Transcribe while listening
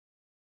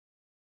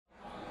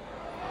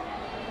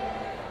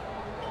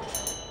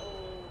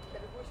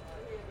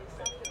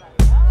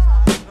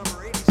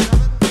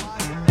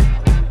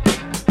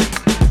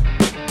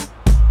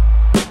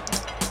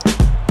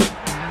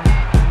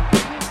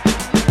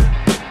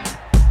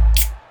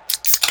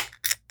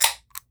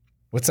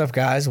What's up,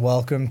 guys?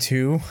 Welcome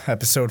to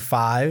episode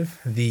 5,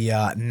 the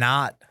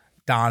not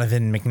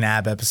Donovan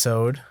McNabb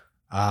episode.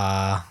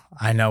 I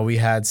know we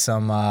had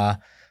some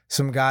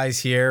guys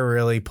here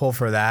really pull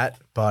for that,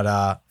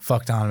 but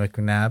fuck Donovan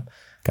McNabb.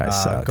 Guy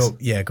sucks.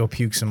 Go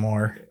puke some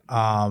more.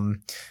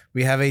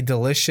 We have a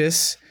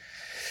delicious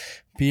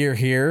beer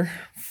here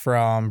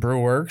from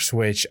Brewworks,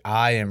 which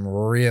I am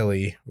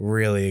really,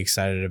 really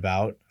excited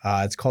about.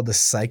 It's called the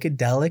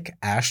Psychedelic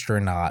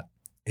Astronaut.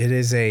 It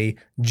is a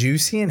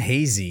juicy and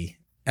hazy,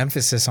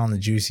 emphasis on the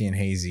juicy and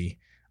hazy,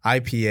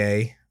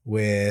 IPA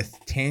with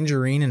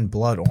tangerine and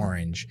blood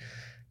orange.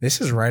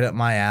 This is right up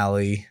my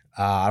alley.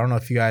 I don't know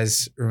if you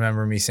guys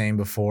remember me saying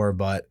before,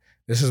 but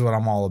this is what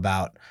I'm all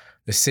about.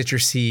 The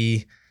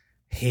citrusy,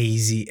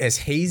 hazy and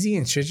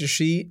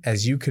citrusy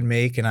as you could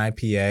make an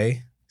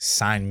IPA.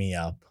 Sign me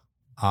up.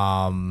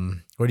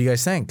 What do you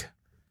guys think?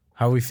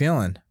 How are we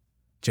feeling?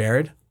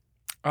 Jared?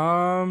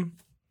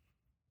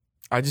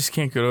 I just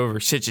can't get over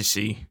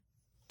citrusy.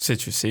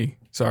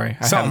 Sorry,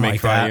 I Something had to make like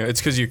fun that. of you. It's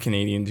because you're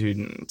Canadian, dude,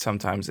 and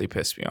sometimes they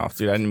piss me off,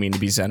 dude. I didn't mean to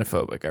be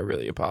xenophobic. I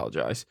really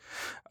apologize.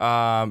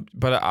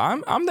 But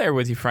I'm there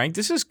with you, Frank.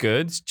 This is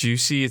good. It's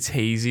juicy. It's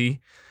hazy.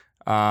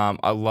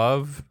 I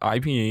love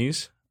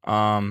IPAs.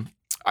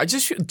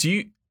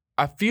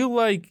 I feel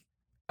like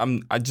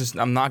I'm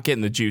not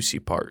getting the juicy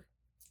part.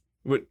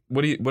 What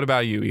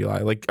about you, Eli?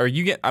 Like,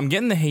 I'm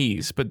getting the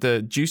haze, but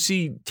the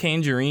juicy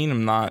tangerine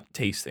I'm not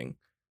tasting.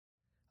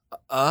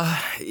 I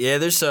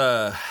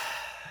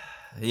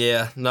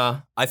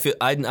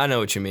know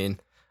what you mean.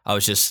 I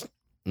was just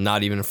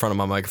not even in front of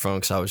my microphone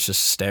because I was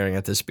just staring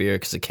at this beer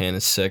because the can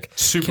is sick.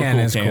 Super Can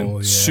cool is can. cool,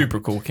 yeah. Super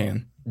cool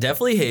can.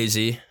 Definitely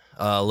hazy.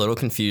 A little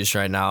confused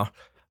right now,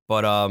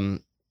 but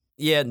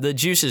the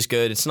juice is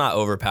good. It's not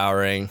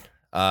overpowering.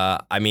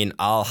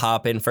 I'll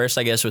hop in first,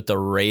 I guess, with the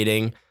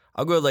rating.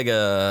 I'll go with like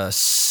a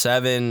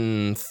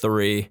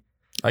 7.3.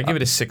 I give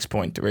it a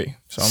 6.3.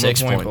 So I'm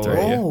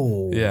 6.3.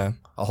 Oh. Yeah.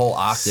 A whole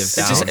octave It's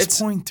down. just-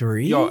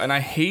 6.3? Yo, and I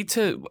hate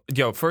to.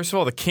 First of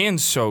all, the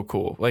can's so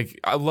cool. Like,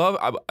 I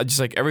just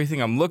like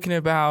everything I'm looking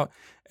about.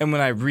 And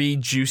when I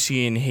read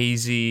juicy and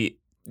hazy,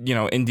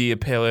 India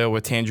Pale Ale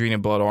with tangerine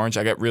and blood orange,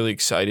 I get really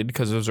excited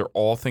because those are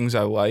all things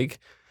I like.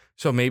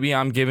 So maybe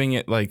I'm giving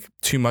it like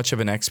too much of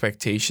an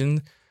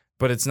expectation,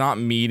 but it's not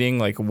meeting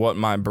like what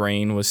my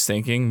brain was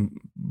thinking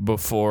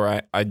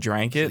before I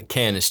drank The it.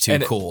 can is too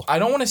And cool. I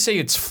don't want to say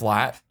it's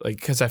flat, like,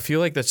 because I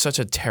feel like that's such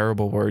a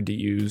terrible word to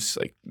use.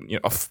 Like,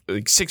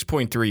 like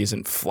 6.3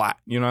 isn't flat.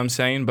 You know what I'm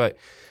saying? But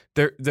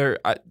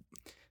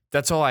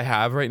that's all I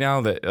have right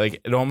now. That like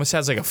it almost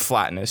has like a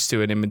flatness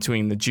to it in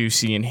between the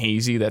juicy and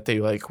hazy. That they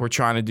like we're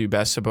trying to do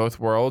best of both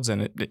worlds,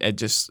 and it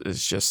just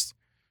is just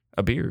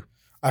a beer.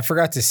 I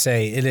forgot to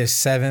say it is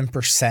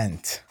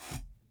 7%.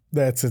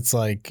 That's its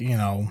like,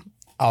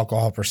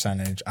 alcohol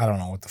percentage. I don't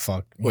know what the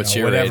fuck. What's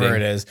your whatever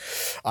rating? it is.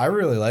 I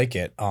really like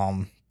it.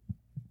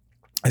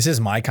 This is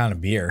my kind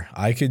of beer.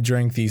 I could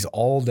drink these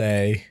all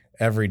day,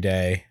 every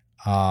day.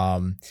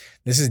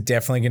 This is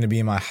definitely going to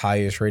be my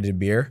highest rated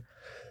beer.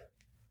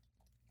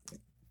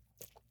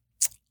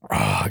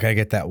 I gotta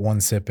get that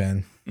one sip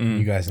in.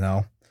 You guys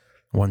know.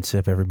 One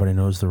sip, everybody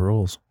knows the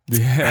rules.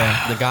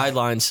 Yeah. The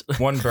guidelines.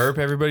 One burp,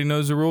 everybody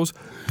knows the rules.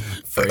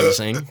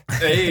 Phrasing.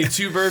 Hey,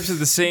 2 burps at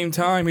the same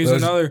time. Here's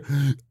Those- another.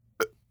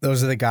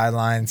 Those are the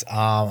guidelines.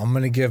 I'm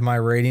going to give my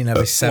rating of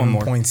a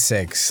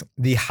 7.6,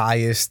 the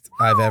highest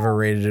I've ever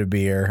rated a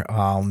beer.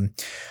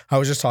 I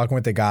was just talking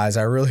with the guys.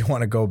 I really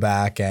want to go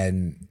back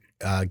and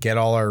get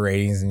all our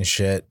ratings and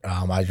shit.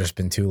 I've just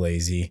been too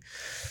lazy.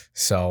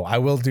 So I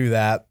will do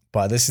that.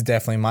 But this is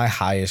definitely my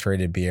highest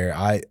rated beer.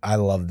 I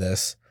love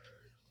this.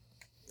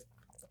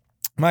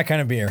 My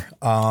kind of beer.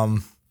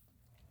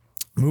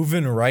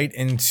 Moving right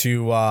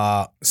into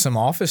some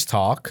office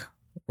talk.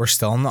 We're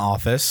still in the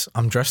office.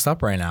 I'm dressed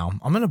up right now.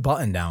 I'm in a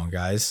button down,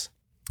 guys.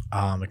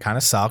 It kind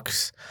of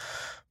sucks,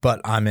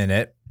 but I'm in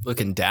it.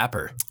 Looking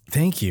dapper.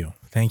 Thank you.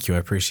 I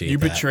appreciate You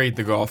that. betrayed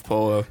the golf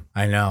polo.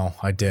 I know.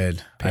 I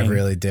did. Pain. I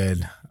really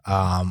did.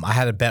 I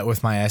had a bet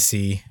with my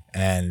SE,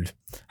 and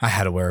I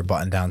had to wear a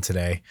button down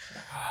today.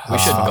 We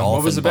should golf.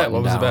 what was in the bet?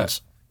 What was the button-downs.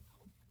 bet?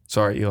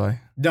 Sorry, Eli.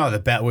 No, the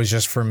bet was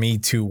just for me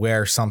to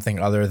wear something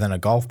other than a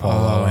golf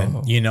polo,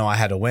 and I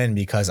had to win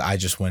because I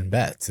just win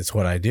bets. It's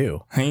what I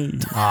do. Hey.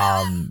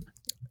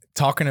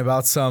 Talking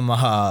about some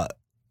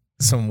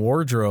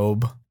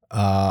wardrobe.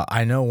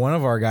 I know one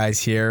of our guys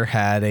here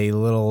had a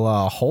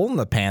little hole in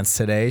the pants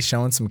today,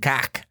 showing some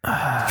cock.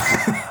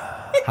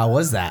 How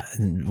was that?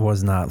 It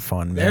was not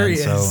fun, man. There he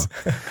is.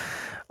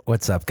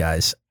 What's up,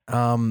 guys?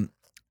 Man,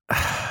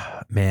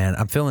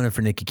 I'm filling in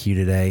for Nicky Q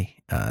today.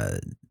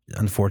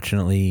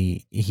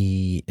 Unfortunately,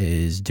 he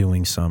is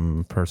doing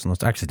some personal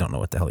stuff. I actually don't know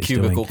what the hell he's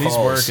Cubicle doing. He's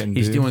calls. working.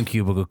 He's dude. doing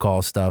cubicle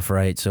call stuff,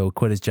 right? So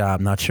quit his job.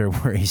 Not sure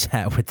where he's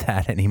at with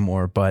that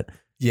anymore, but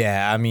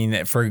Yeah, I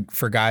mean, for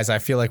guys, I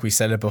feel like we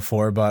said it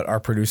before, but our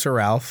producer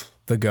Ralph,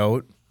 the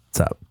GOAT, what's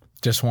up?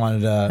 just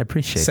wanted to I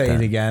appreciate say that.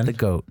 it again. The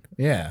GOAT.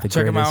 Yeah. The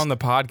Check him out greatest. on the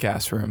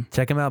podcast room.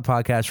 Check him out,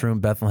 Podcast Room,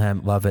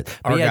 Bethlehem. Love it.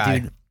 But Our yeah, guy.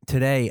 dude,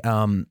 today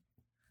I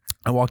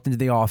walked into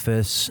the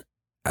office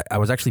I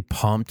was actually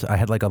pumped. I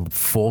had like a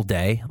full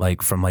day,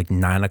 like from like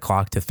 9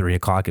 o'clock to 3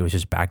 o'clock. It was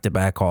just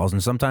back-to-back calls.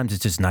 And sometimes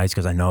it's just nice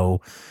because I know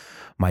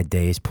my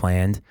day is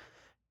planned.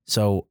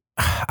 So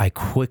I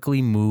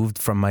quickly moved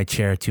from my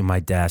chair to my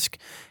desk,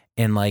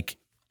 and like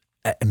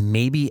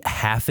maybe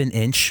half an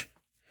inch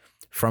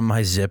from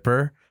my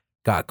zipper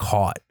got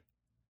caught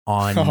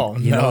on,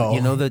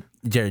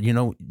 Jared,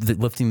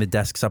 lifting the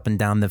desks up and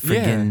down the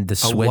freaking, the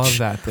switch. I love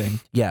that thing.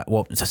 Yeah.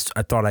 Well,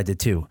 I thought I did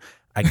too.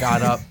 I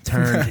got up,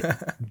 turned,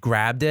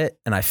 grabbed it,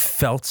 and I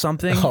felt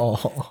something.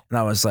 Oh. And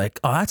I was like,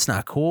 oh, that's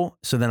not cool.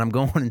 So then I'm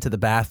going into the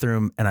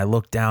bathroom and I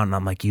look down and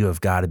I'm like, you have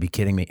got to be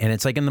kidding me. And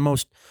it's like in the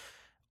most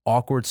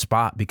awkward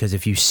spot because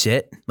if you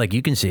sit, like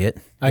you can see it.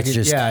 It's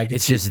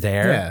just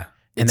there. Yeah.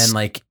 And It's then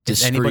like if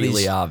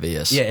discreetly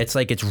obvious. yeah, it's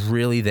like it's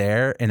really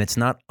there and it's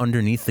not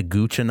underneath the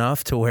gooch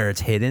enough to where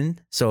it's hidden.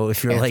 So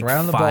if you're Yeah, it's like right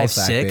on the ball 5'6",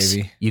 sack,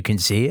 baby. you can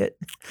see it.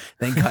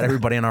 Thank God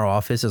everybody in our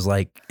office is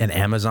like an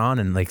Amazon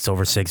and like it's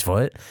over 6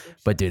 foot.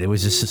 But dude, it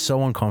was just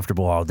so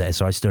uncomfortable all day.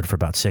 So I stood for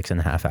about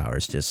 6.5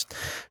 hours just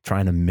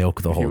trying to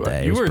milk the whole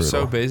day. It You was were brutal.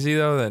 so busy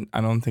though that I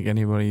don't think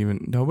nobody knew.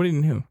 Nobody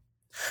knew.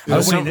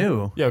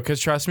 Yeah, because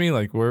trust me,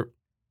 like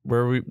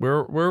where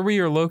we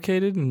are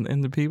located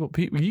and the people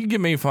you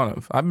get made fun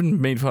of. I've been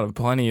made fun of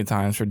plenty of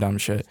times for dumb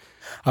shit.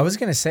 I was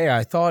gonna say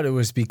I thought it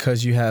was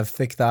because you have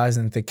thick thighs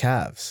and thick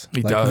calves.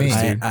 He like does, me.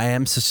 dude. I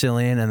am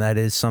Sicilian, and that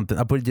is something.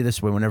 I'll put it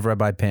this way: whenever I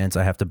buy pants,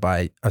 I have to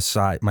buy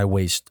my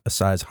waist a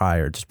size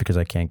higher, just because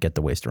I can't get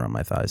the waist around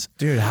my thighs.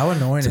 Dude, how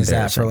annoying It's is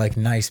that for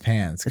embarrassing. like nice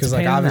pants? It's a Because like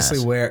pain in the obviously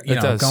ass. where It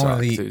does going suck,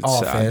 to the dude. It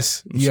office,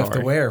 sucks. I'm you have to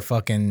sorry. wear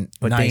fucking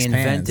But nice they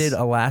invented pants.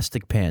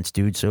 elastic pants,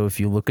 dude. So if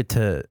you look at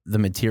the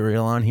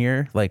material on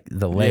here, like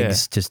the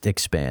legs just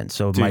expand.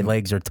 So my Dude.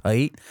 legs are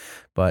tight,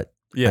 but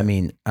Yeah. I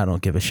mean, I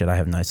don't give a shit. I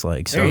have nice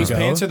legs. There you Those go.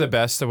 pants are the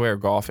best to wear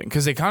golfing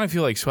because they kind of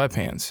feel like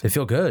sweatpants. They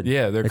feel good.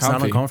 Yeah, they're it's comfy.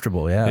 not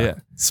uncomfortable. Yeah. Yeah.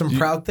 Some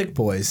proud thick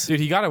boys. Dude,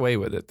 he got away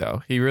with it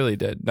though. He really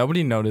did.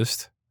 Nobody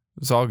noticed.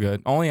 It was all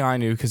good. Only I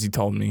knew because he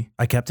told me.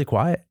 I kept it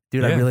quiet,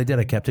 dude. I Yeah. really did.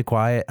 I kept it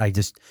quiet.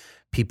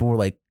 People were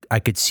like, I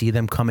could see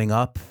them coming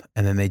up,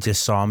 and then they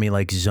just saw me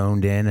like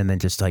zoned in, and then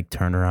just like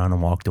turned around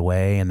and walked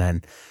away, and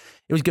then.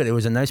 It was good. It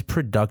was a nice,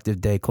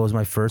 productive day. Closed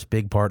my first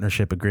big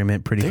partnership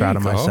agreement. Pretty There proud you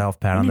of go. myself.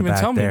 Pat You on the didn't even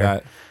back tell me there.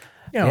 that.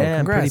 Yeah, I'm pretty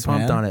congrats,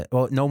 pumped man. on it.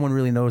 Well, no one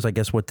really knows, I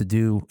guess, what to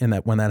do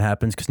when that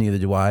happens, because neither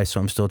do I. So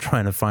I'm still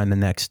trying to find the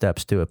next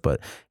steps to it. But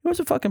it was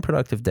a fucking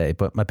productive day.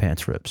 But my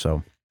pants ripped.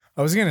 So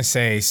I was gonna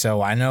say,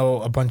 so I know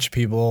a bunch of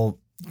people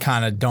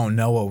kind of don't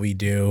know what we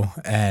do,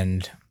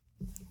 and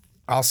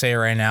I'll say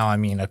right now, I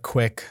mean, a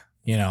quick,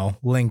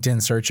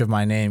 LinkedIn search of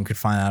my name could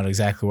find out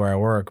exactly where I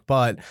work,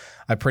 but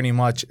I pretty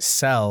much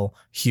sell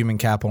human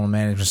capital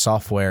management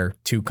software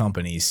to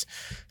companies.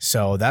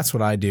 So that's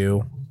what I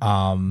do.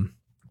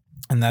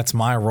 And that's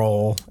my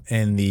role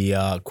in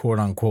the quote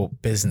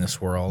unquote business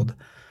world.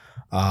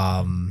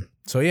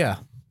 So yeah,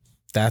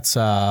 that's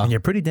and you're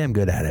pretty damn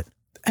good at it.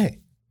 hey,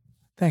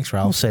 thanks,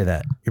 I'll Ralph. say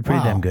that. You're pretty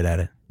Wow. damn good at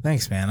it.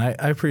 Thanks, man.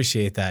 I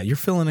appreciate that. You're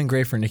filling in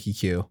great for Nikki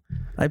Q.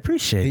 I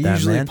appreciate It that,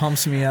 usually man.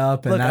 pumps me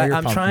up, and Look, now you're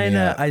I'm pumping trying me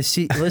to. up. I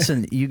see.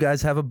 Listen, you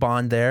guys have a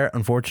bond there.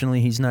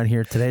 Unfortunately, he's not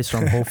here today, so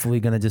I'm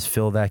hopefully going to just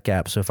fill that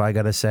gap. So if I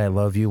got to say I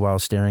love you while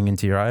staring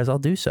into your eyes, I'll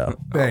do so.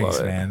 Thanks,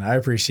 love it. man. I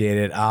appreciate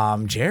it.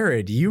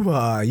 Jared, you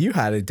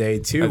had a day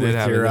too I did with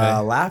have a your day.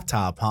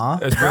 laptop, huh?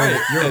 That's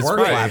right. Your That's work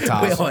right.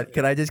 laptop. Wait, hold on.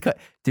 Can I just cut?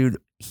 Dude,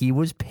 he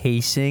was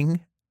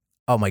pacing.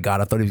 Oh my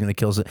God, I thought he was going to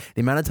kill us.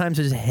 The amount of times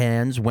his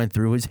hands went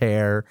through his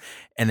hair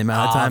and the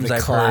amount of times the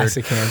I've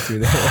classic hand through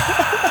there.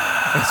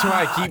 That's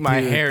why I keep my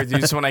hair,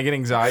 dude. So when I get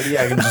anxiety,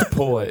 I can just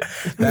pull it.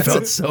 I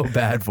felt so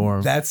bad for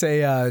him. That's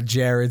a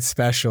Jared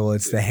special.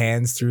 It's the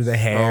hands through the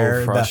hair. Oh,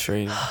 the-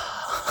 frustrating.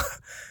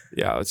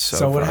 Yeah, it's so,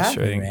 So what happened,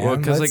 frustrating. man? Well,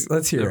 because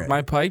Let's hear it.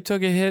 my pipe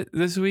took a hit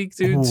this week,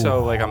 dude.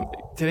 So like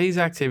today's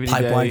activity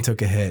pipeline day.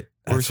 took a hit.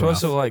 We're That's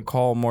supposed rough. to like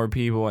call more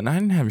people, and I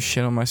didn't have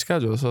shit on my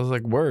schedule. So I was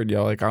like, "Word,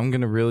 yo, like I'm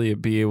gonna really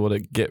be able to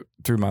get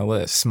through my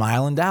list."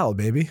 Smile and dial,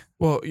 baby.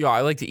 Well, yo, I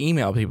like to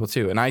email people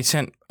too, and I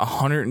sent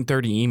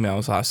 130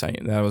 emails last night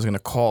that I was gonna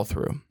call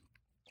through.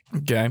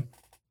 Okay,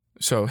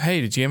 so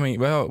hey, did you have any?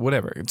 Well,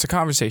 whatever. It's a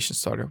conversation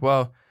starter.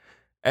 Well,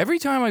 every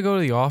time I go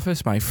to the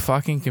office, my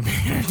fucking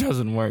computer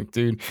doesn't work,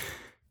 dude.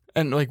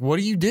 And like, what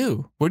do you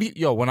do?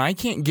 When I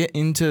can't get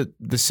into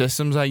the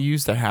systems I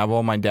use that have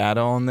all my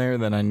data on there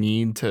that I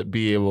need to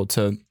be able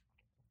to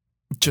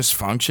just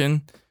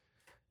function?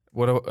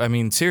 I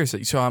mean,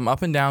 seriously. So I'm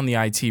up and down the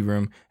IT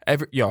room.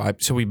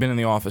 So we've been in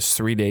the office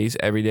 3 days.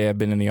 Every day I've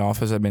been in the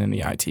office, I've been in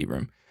the IT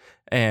room.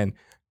 And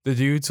the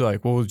dude's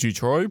like, well, did you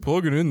try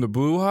plugging in the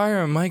Blue Wire?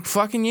 I'm like,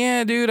 fucking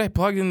yeah, dude. I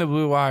plugged in the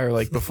Blue Wire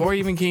like before I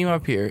even came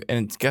up here.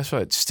 And guess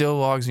what? It still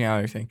logs me out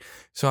of everything.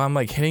 So I'm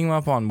like hitting him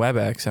up on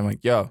WebEx. I'm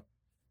like, yo,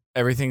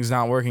 everything's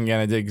not working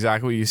again. I did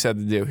exactly what you said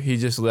to do. He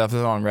just left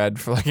it on red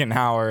for like an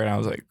hour. And I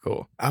was like,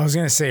 cool. I was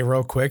gonna say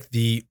real quick,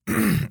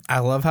 I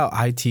love how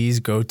IT's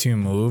go-to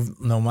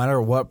move, no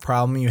matter what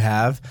problem you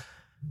have.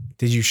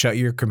 Did you shut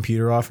your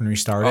computer off and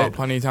restart Oh, it?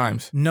 plenty of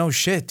times. No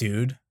shit,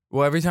 dude.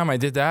 Well, every time I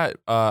did that,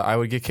 I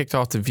would get kicked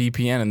off the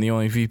VPN, and the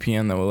only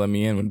VPN that would let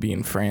me in would be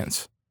in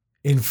France.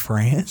 In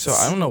France? So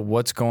I don't know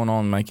what's going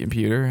on in my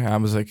computer. I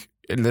was like,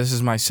 this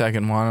is my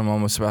second one. I'm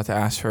almost about to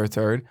ask for a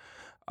third.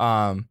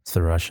 It's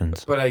the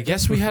Russians. But I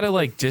guess we had to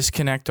like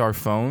disconnect our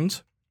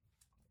phones.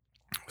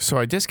 So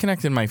I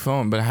disconnected my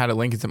phone, but I had to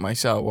link it to my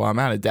cell. Well, I'm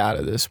out of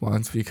data this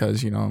month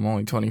because, I'm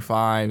only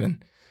 25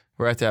 and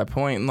we're at that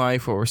point in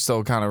life where we're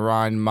still kind of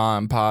riding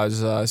mom and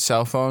pa's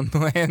cell phone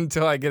plan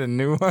until I get a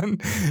new one.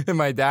 And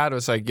my dad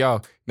was like,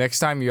 yo, next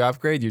time you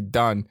upgrade, you're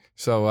done.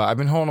 So I've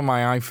been holding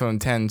my iPhone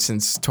 10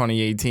 since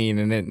 2018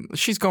 and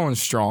she's going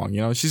strong.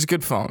 She's a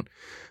good phone.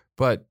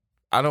 But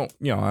I don't,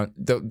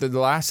 the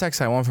last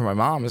text I want from my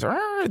mom is,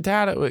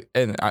 Dad,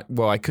 and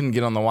I couldn't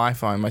get on the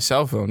Wi-Fi on my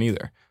cell phone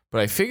either. But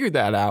I figured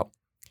that out.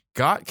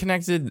 Got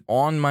connected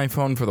on my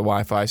phone for the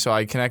Wi-Fi, so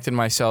I connected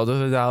my cell to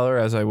the dollar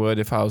as I would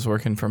if I was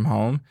working from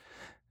home,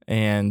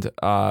 and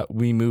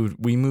we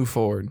moved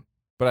forward.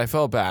 But I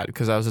felt bad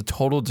because I was a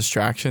total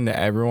distraction to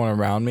everyone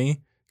around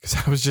me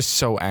because I was just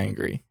so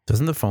angry.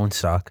 Doesn't the phone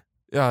suck?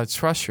 Yeah, it's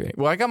frustrating.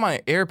 Well, I got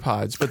my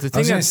AirPods, but the I thing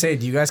was going to say,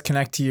 do you guys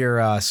connect to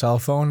your cell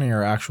phone or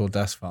your actual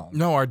desk phone?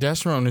 no, our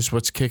desk phone is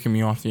what's kicking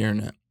me off the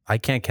internet. I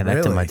can't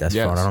connect to my Really? desk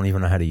Yes. phone. I don't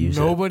even know how to use it.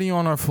 Nobody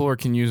on our floor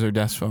can use their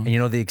desk phone. And you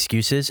know the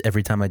excuse is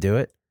every time I do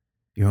it,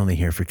 you're only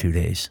here for 2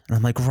 days. And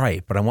I'm like,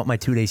 right, but I want my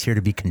 2 days here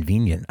to be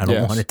convenient. I don't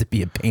Yes. want it to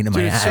be a pain in my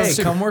Dude, it's ass.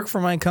 Hey, come work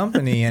for my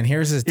company, and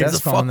here's his Here's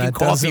desk a phone fucking that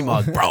coffee doesn't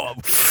mug, bro.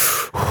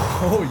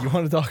 Oh, you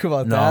want to talk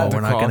about No, that?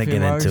 we're not going to coffee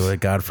get mugs? into it.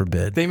 God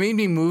forbid. They made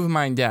me move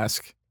my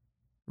desk,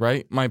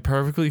 right? My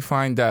perfectly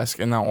fine desk,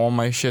 and now all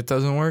my shit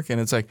doesn't work.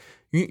 And it's like,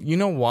 you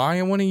know why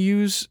I want to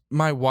use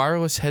my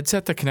wireless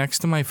headset that connects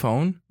to my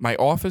phone, my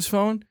office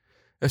phone?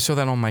 Is so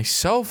that on my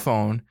cell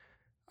phone,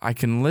 I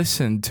can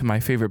listen to my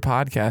favorite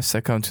podcasts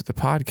that come to the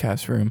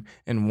podcast room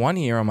in one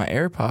ear on my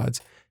AirPods,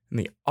 and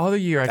the other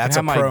ear I That's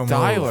can a have my pro move.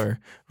 dialer,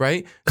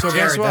 right? So guess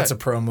Jared, what? that's a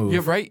pro move.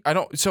 You're right. I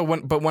don't. So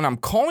when I'm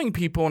calling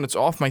people and it's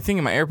off my thing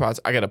in my AirPods,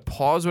 I got to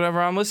pause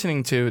whatever I'm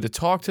listening to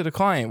talk to the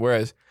client.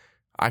 Whereas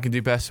I can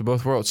do best of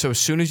both worlds. So as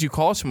soon as you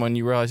call someone,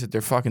 you realize that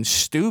they're fucking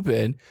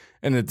stupid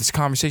and that this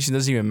conversation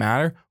doesn't even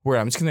matter. Where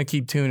I'm just gonna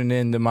keep tuning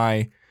in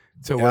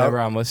to whatever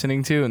I'm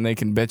listening to, and they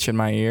can bitch in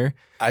my ear.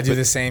 I do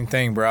the same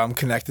thing, bro. I'm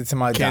connected to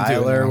my Can't do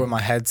it dialer now. with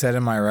my headset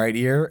in my right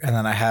ear, and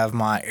then I have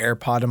my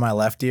AirPod in my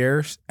left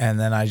ear, and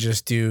then I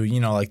just do,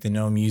 like the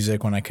no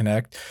music when I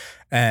connect,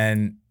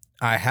 and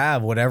I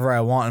have whatever I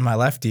want in my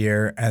left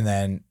ear, and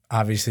then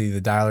obviously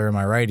the dialer in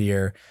my right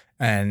ear,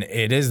 and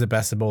it is the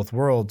best of both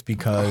worlds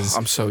because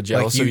I'm so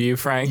jealous of you,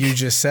 Frank. you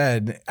just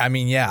said, I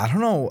mean, yeah, I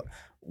don't know.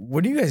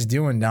 What are you guys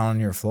doing down on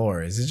your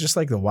floor? Is it just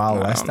like the Wild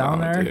I West don't down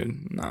know, there?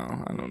 dude. No,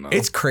 I don't know.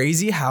 It's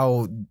crazy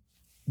how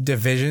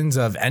divisions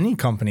of any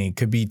company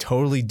could be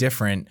totally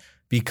different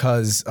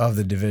because of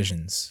the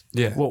divisions.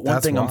 yeah. Well, one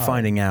That's thing I'm wild.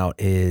 finding out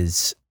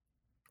is,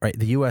 right,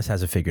 the U.S.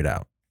 has it figured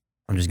out.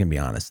 I'm just going to be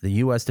honest. The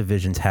U.S.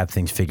 divisions have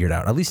things figured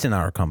out, at least in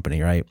our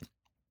company, right?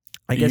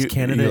 I guess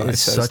Canada Eli is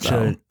says such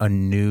no. a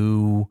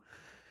new,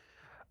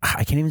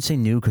 I can't even say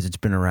new because it's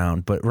been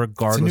around, but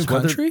regardless, new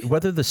country?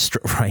 whether the,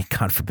 right,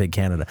 God forbid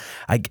Canada.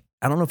 I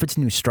don't know if it's a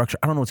new structure.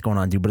 I don't know what's going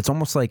on, dude, but it's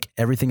almost like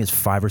everything is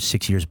 5 or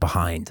 6 years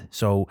behind.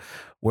 So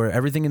where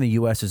everything in the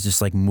U.S. is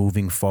just like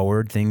moving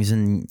forward, things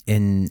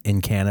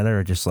in Canada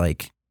are just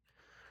like,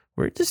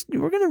 we're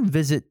going to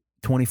visit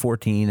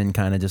 2014 and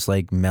kind of just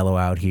like mellow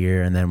out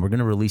here. And then we're going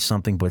to release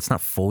something, but it's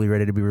not fully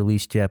ready to be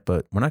released yet,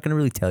 but we're not going to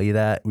really tell you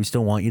that. We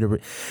still want you to,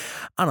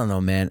 I don't know,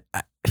 man.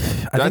 I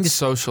think That's it's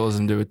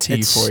socialism to a T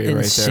it's for you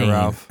insane. right there,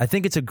 Ralph. I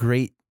think it's a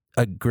great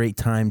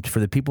time for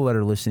the people that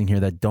are listening here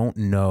that don't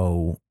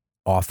know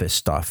office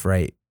stuff,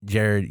 right?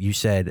 Jared, you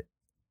said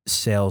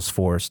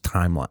Salesforce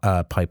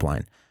timeline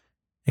pipeline.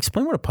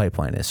 Explain what a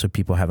pipeline is so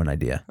people have an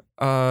idea.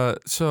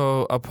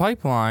 So a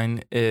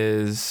pipeline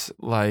is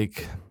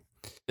like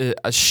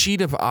a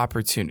sheet of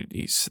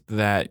opportunities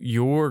that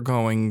you're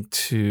going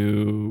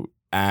to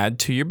add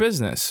to your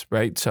business,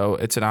 right? So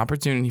it's an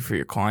opportunity for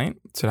your client,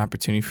 it's an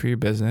opportunity for your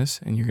business,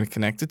 and you're going to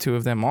connect the two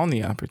of them on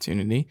the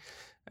opportunity,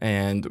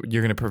 and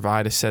you're going to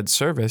provide a said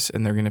service,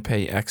 and they're going to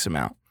pay X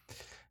amount.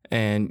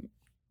 And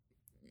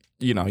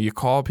you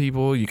call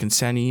people, you can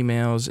send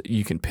emails,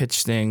 you can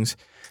pitch things,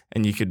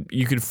 and you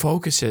could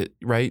focus it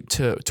right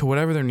to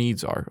whatever their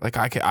needs are. Like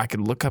I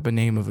could look up a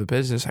name of a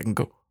business, I can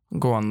go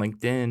on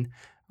LinkedIn,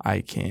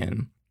 I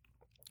can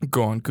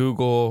go on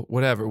Google,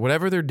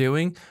 whatever they're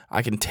doing,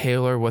 I can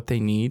tailor what they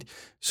need.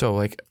 So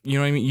like, you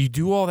know what I mean? You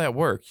do all that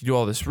work, you do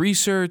all this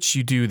research,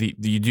 you do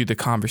the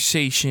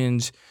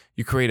conversations,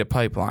 you create a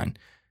pipeline,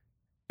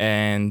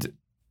 and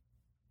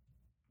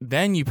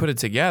then you put it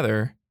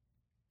together,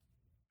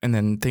 and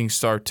then things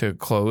start to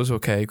close.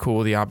 Okay,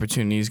 cool. The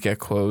opportunities get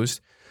closed.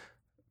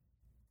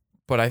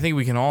 But I think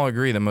we can all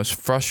agree the most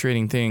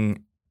frustrating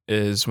thing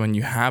is when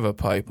you have a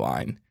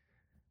pipeline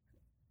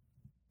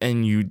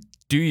and you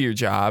do your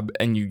job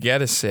and you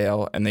get a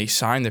sale and they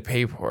sign the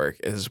paperwork,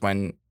 is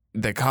when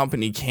the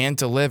company can't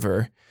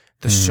deliver.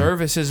 The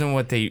service isn't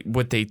what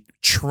they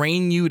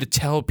train you to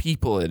tell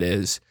people it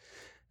is.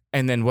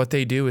 And then what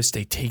they do is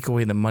they take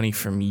away the money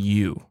from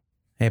you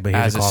Hey, but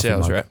here's as a a coffee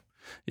sales mug. rep.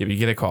 Yeah, but you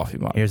get a coffee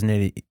mug. Here's an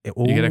idiot.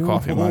 You get a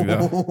coffee mug,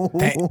 though.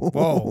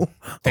 Whoa.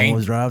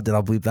 Almost dropped it.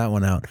 I'll bleep that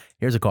one out.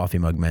 Here's a coffee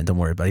mug, man. Don't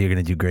worry about it. You're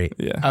going to do great.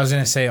 Yeah. I was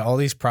going to say all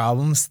these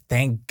problems.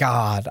 Thank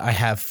God I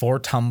have 4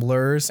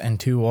 tumblers and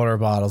 2 water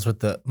bottles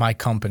with my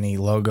company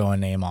logo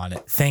and name on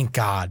it. Thank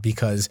God,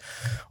 because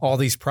all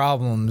these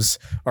problems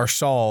are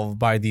solved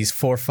by these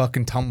 4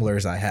 fucking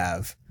tumblers I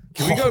have.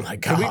 Can we go? My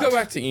Can we God. go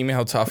back to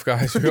email tough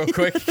guys real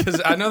quick?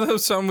 Because I know that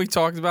was something we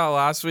talked about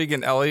last week,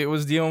 and Elliot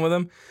was dealing with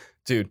him.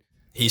 Dude,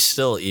 He's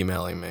still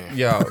emailing me.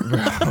 yo,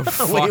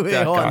 fuck Wait,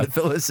 that hold guy. on.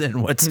 Fill us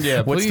in. What's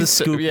the please,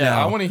 scoop Yeah,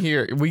 now? I want to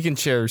hear. We can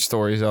share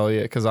stories,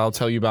 Elliot, because I'll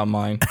tell you about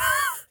mine.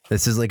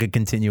 This is like a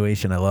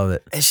continuation. I love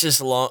it. It's just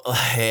long.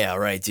 Yeah,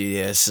 right, dude.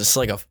 Yeah, it's just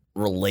like a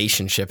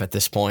relationship at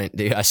this point,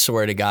 dude. I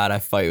swear to God, I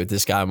fight with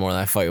this guy more than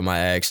I fight with my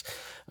ex.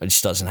 It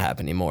just doesn't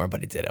happen anymore,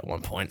 but it did at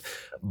one point.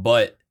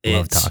 But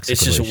Love it's toxic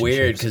just weird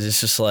relationships. because it's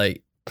just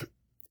like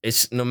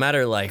it's no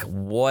matter like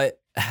what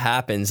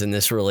happens in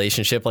this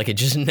relationship, like it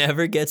just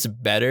never gets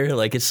better.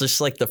 Like it's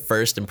just like the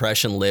first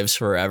impression lives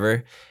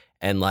forever,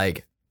 and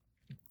like.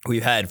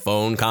 We've had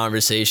phone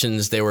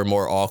conversations. They were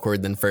more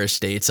awkward than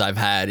first dates I've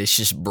had. It's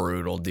just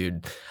brutal,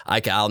 dude.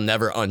 I'll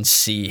never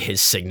unsee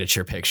his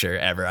signature picture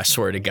ever. I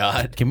swear to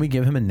God. Can we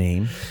give him a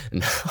name?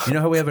 No. You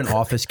know how we have an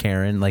office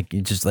Karen, like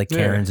just like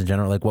Karens in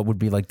general. Like, what would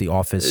be like the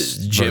office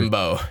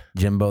Jimbo.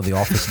 Jimbo, the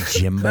office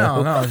Jimbo.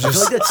 No, I feel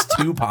like that's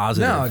too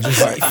positive. No,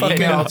 just like fucking.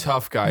 Email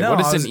tough guy. No, What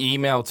is I was- an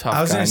email tough guy?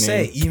 I was going to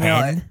say,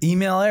 name?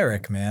 email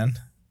Eric, man.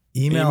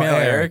 Email Email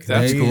Eric. Eric,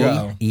 that's There you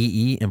cool. go.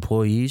 EE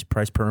employees,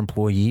 price per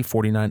employee,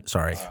 49.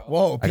 Sorry.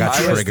 Whoa, I got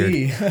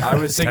PTSD. I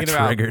was thinking Got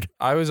about. triggered.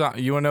 I was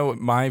on. You want to know what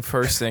my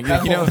first thing?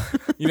 You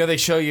know, they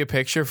show you a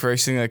picture.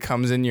 First thing that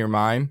comes in your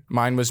mind.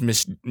 Mine was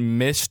Mr.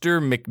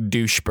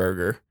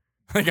 McDoucheburger.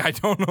 Like I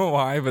don't know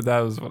why, but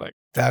that was what I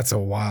That's a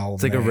wild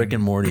It's like a name. Rick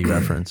and Morty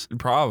reference.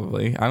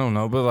 probably. I don't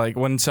know, but like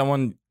when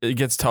someone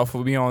gets tough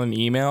with me on an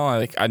email,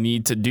 I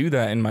need to do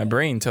that in my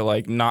brain to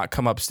like not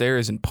come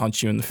upstairs and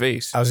punch you in the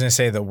face. I was going to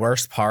say the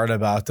worst part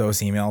about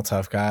those email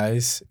tough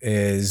guys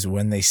is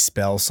when they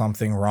spell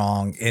something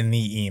wrong in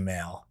the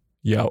email.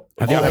 Yo,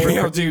 Have you ever-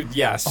 yo, dude?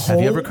 Yes. Have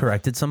you ever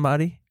corrected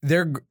somebody?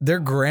 Their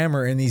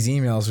grammar in these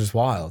emails is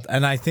wild.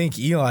 And I think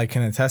Eli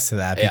can attest to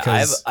that Yeah,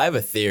 because I have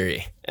a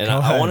theory, and Go I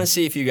ahead. want to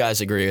see if you guys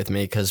agree with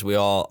me because we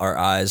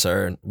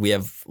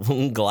have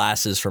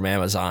glasses from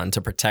Amazon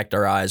to protect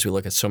our eyes. We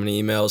look at so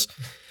many emails,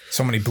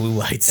 so many blue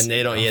lights. and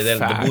they don't. Yeah, the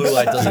Facts. blue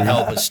light doesn't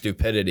help with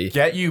stupidity.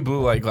 Get you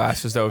blue light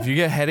glasses though. If you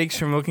get headaches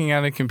from looking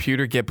at a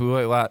computer, get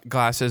blue light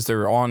glasses.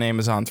 They're on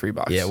Amazon,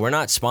 $3. Yeah, we're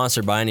not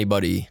sponsored by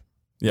anybody.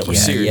 yeah, we're Yeah,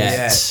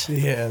 serious. yeah.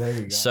 Yeah, there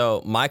you go.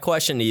 So my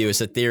question to you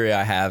is a theory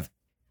I have: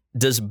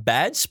 does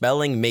bad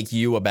spelling make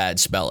you a bad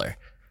speller?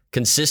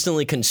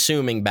 Consistently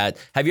consuming bad.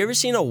 Have you ever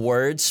seen a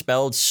word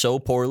spelled so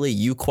poorly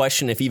you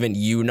question if even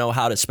you know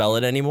how to spell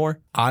it anymore?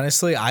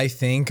 Honestly, I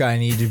think I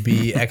need to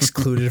be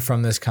excluded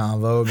from this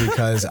convo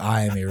because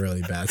I am a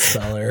really bad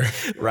speller.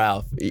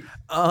 Ralph,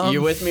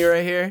 you with me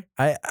right here?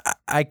 I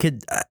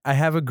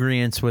have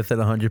agreeance with it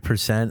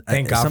 100%.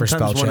 Thank God for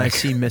Sometimes spell when I check.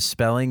 see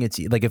misspelling, it's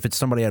like if it's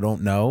somebody I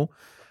don't know,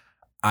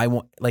 I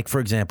want, like, for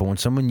example, when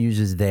someone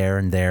uses there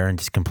and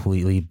just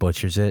completely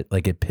butchers it,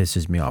 like it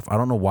pisses me off. I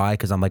don't know why,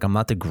 because I'm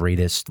not the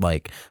greatest,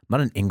 like, I'm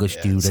not an English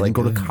dude. it's I didn't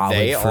like go to college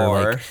they for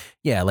are. like,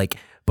 yeah, like,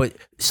 but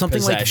something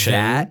Possession.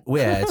 like that,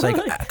 yeah, it's like,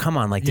 come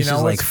on, like, this You know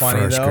is like what's funny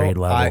first though? grade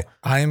level.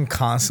 I am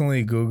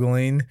constantly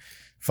Googling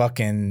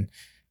fucking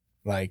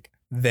like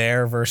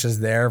there versus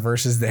there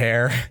versus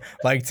there.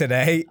 Like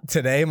today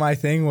my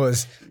thing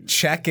was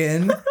check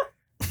in,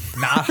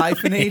 not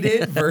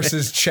hyphenated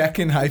versus check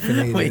in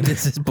hyphenated. Wait,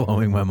 this is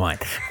blowing my mind.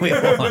 Wait,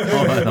 hold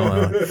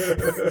on.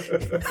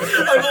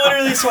 I'm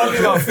literally talking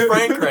about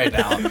Frank right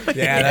now.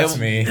 Yeah, that's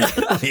me.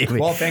 Wait.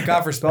 Well, thank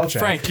God for spell check.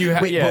 Frank, you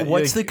have Wait, but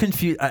what's the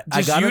confusion? I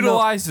just gotta know.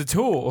 utilize the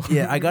tool.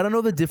 Yeah, I gotta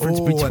know the difference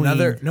Ooh, between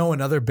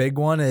another big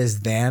one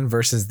is than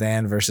versus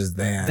than versus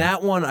than.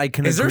 that one. I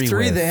can is there agree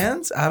 3 with.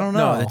 thans? I don't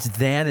know. No, it's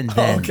than and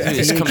then. Okay.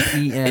 It's,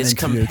 T-H-E-N it's and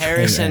comparison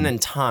T-H-A-N.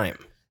 and time.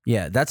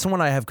 Yeah, that's the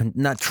one I have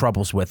not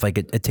troubles with. Like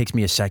it takes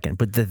me a second,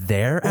 but the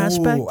there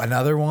aspect. Ooh,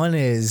 another one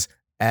is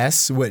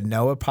S with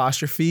no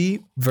apostrophe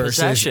versus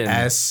Possession.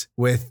 S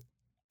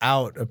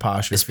without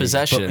apostrophe. It's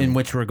possession. But in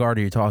which regard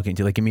are you talking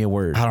to? Like, give me a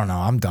word. I don't know.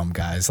 I'm dumb,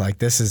 guys. Like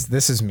this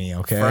is me.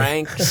 Okay.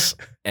 Frank's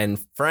and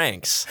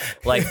Frank's.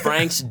 Like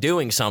Frank's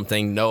doing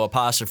something, no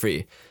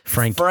apostrophe.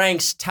 Frank.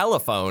 Frank's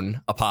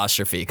telephone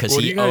apostrophe because What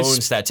do he you guys-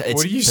 owns that. It's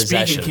what do you speak in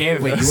possession.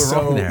 Canada? Wait, you were So-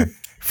 wrong there.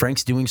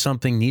 Frank's doing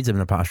something needs an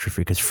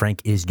apostrophe because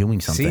Frank is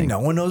doing something. See, no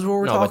one knows what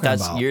we're No, but talking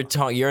that's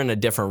about. you're in a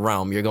different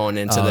realm. You're going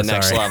into Oh, the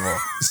next sorry. level.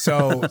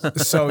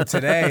 So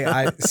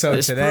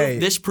today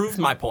This proved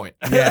my point.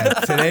 yeah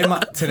today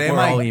We're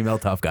all email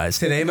tough guys.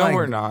 Today No, my,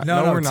 we're not.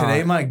 No, No, we're today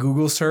not. my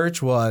Google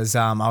search was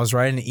I was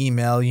writing an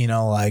email,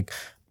 like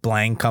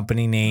blank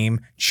company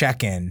name,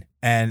 check-in.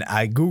 And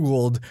I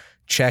Googled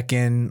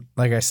check-in,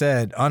 like I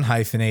said,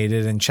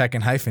 unhyphenated and check-in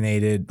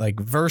hyphenated, like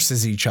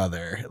versus each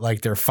other,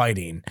 like they're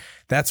fighting.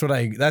 That's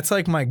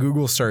like my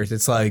Google search.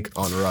 It's like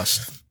On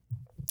Rust.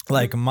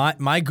 Like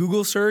my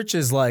Google search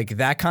is like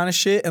that kind of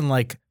shit and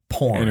like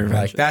porn. Intervention.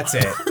 Like that's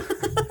it.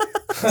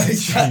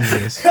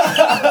 Jesus.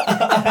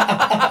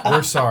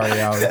 We're sorry,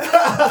 Ali.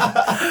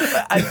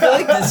 I feel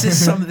like this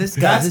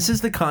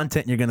is the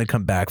content you're gonna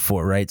come back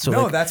for, right? So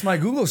No, like, that's my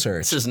Google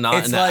search. This is not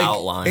It's in the like,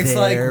 outline. It's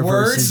There like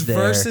words versus there.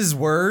 versus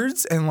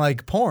words and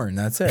like porn.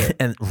 That's it.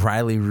 and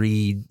Riley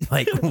Reed,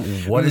 like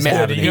what is Mary-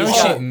 happening? you know,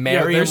 Oh,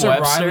 Merriam-Webster? there's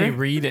a Riley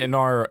Reed in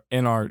our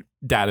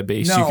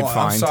database No, you can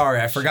find. I'm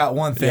sorry. I forgot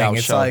one thing. Yeah, I'll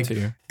it's show it like to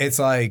you. it's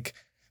like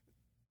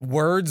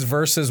words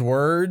versus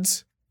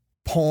words,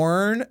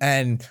 porn,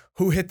 and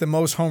who hit the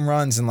most home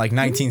runs in like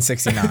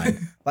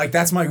 1969. Like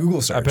that's my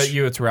Google search. I bet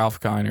you it's Ralph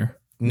Kiner.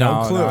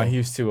 No clue. No,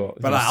 he's too old.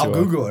 But He's I'll too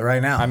old. Google it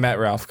right now. I met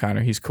Ralph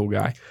Kiner. He's a cool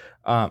guy.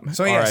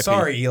 So yeah, RIP.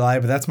 sorry, Eli,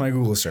 but that's my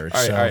Google search. All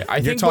right, so all right. I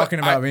you're think talking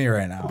what about I- me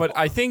right now. But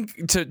I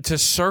think to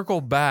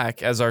circle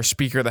back, as our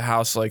Speaker of the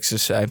House likes to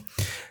say,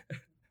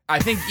 I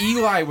think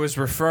Eli was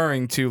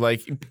referring to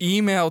like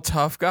email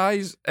tough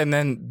guys, and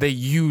then they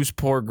use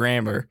poor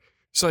grammar.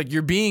 So like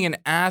you're being an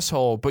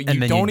asshole, but And you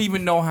then don't you-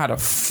 even know how to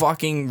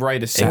fucking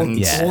write a sentence.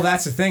 yeah. Well,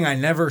 that's the thing. I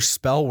never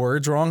spell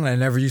words wrong, and I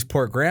never use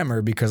poor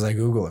grammar because I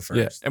Google it first.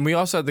 Yeah. And we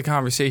also had the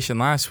conversation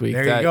last week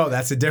There that, you go.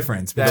 That's the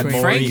difference that between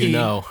more Frankie, you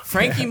know.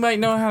 Frankie might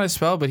know how to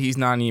spell, but he's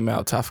not an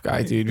email tough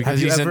guy, dude,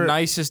 because you he's ever- the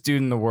nicest dude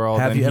in the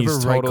world, Have and you he's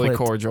ever totally right-clicked-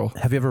 cordial.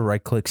 Have you ever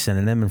right-click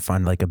synonym and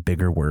find like a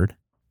bigger word?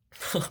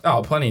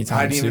 Oh, plenty of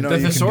I times. didn't even dude. know The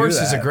you can do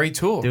thesaurus is a that. great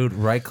tool. Dude,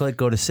 right-click,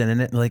 go to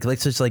synonym. Like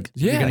let's just like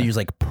Yeah. you're gonna use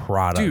like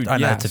product. Dude, I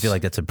know yes. I feel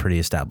like that's a pretty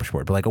established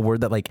word, but like a word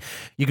that like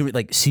you can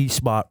like see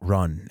spot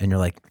run, and you're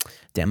like,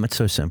 damn, that's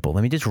so simple.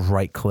 Let me just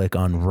right-click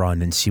on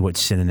run and see what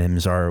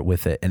synonyms are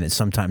with it, and it's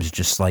sometimes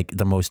just like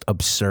the most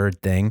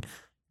absurd thing.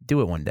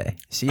 Do it one day.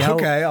 See how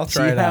Okay, I'll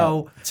try see it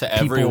how To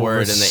every people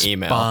word in the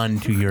email.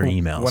 respond to your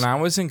emails. When I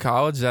was in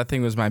college, that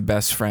thing was my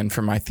best friend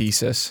for my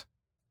thesis.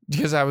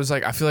 Because I was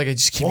like, I feel like I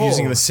just keep Whoa,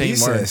 using the same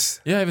thesis.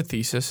 words. Yeah, I have a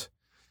thesis.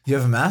 You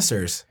have a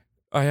master's.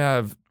 I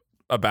have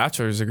a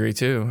bachelor's degree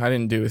too. I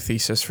didn't do a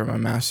thesis for my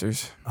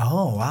master's.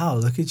 Oh wow,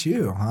 look at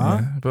you, huh?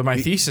 Yeah. But my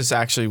thesis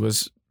actually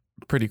was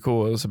pretty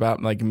cool. It was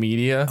about like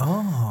media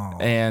Oh,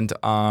 and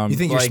you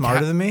think you're like,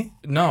 smarter than me?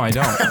 No, I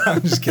don't.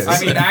 I'm just kidding.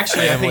 I mean,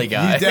 actually, I Family think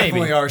guy. you definitely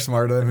maybe. are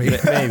smarter than me.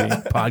 Maybe.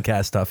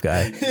 podcast stuff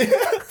guy.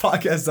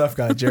 Podcast stuff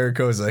guy, Jared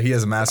Koza. He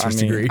has a I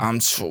master's mean, degree. I'm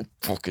so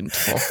fucking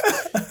tough.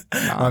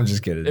 I'm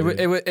just kidding. dude.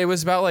 It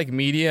was about like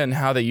media and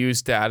how they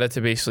use data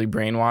to basically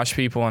brainwash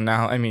people. And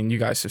now, I mean, you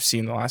guys have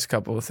seen the last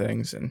couple of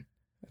things, and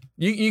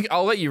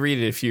I'll let you read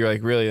it if you're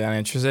like really that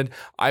interested.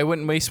 I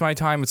wouldn't waste my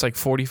time. It's like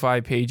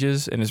 45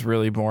 pages and it's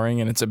really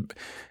boring. And it's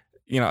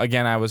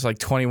again, I was like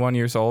 21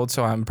 years old,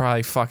 so I'm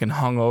probably fucking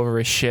hungover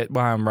as shit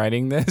while I'm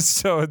writing this.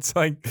 So it's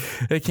like,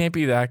 it can't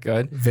be that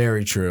good.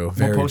 Very true.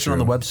 Very We'll post true. it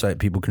on the website.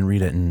 People can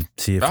read it and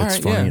see if All it's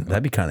right, funny. yeah.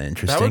 That'd be kind of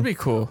interesting. That would be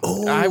cool.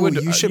 Oh, I would.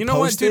 You should you know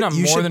what, post dude? it. I'm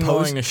You more should than post,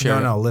 willing to share.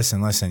 No,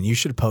 listen. You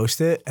should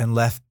post it and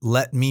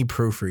let me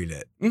proofread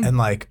it, and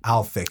like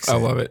I'll fix it. I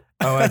love it.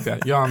 I like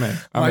that. Yo, I'm in.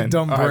 I'm My in.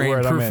 dumb All right, brain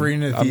word, I'm in.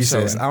 proofreading a I'm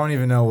so thesis. in. I don't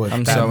even know what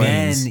I'm that so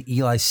in. means. And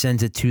Eli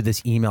sends it to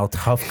this email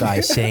tough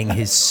guy saying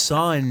his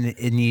son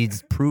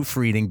needs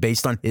proofreading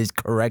based on his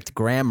correct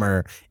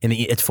grammar. And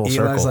it's full Eli's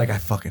circle. like, I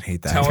fucking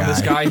hate that Telling guy.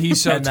 this guy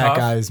he's so and tough. that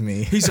guy is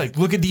me. He's like,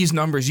 look at these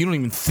numbers. You don't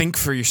even think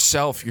for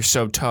yourself. You're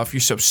so tough.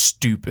 You're so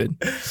stupid.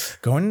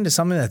 Going into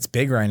something that's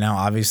big right now,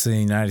 obviously in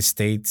the United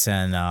States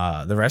and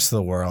the rest of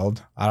the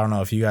world. I don't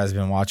know if you guys have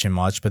been watching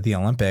much, but the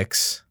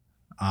Olympics,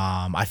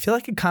 I feel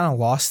like it kind of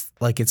lost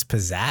like its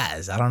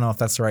pizzazz. I don't know if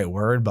that's the right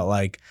word, but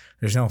like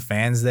there's no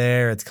fans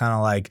there. It's kind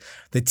of like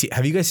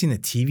have you guys seen the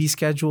TV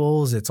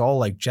schedules? It's all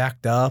like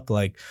jacked up.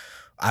 Like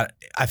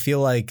I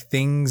feel like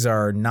things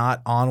are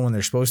not on when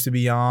they're supposed to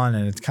be on,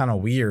 and it's kind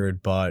of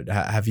weird. But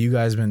have you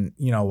guys been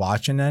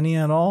watching any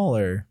at all,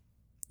 or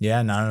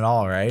yeah, none at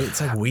all, right?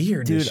 It's like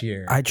weird Dude, this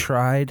year. I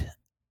tried.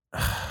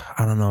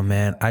 I don't know,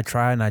 man. I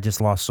tried and I just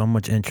lost so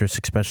much interest,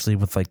 especially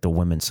with like the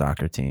women's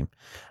soccer team.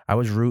 I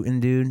was rooting,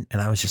 dude,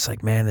 and I was just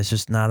like, man, there's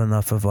just not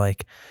enough of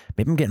like,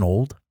 maybe I'm getting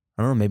old.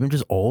 I don't know. Maybe I'm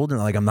just old and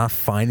like I'm not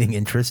finding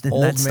interest in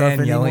Old that stuff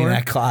man anymore. yelling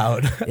at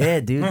cloud. Yeah,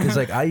 dude. Because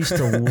like I used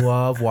to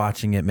love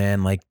watching it,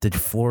 man. Like the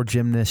floor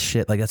gymnast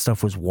shit, like that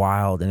stuff was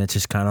wild, and it's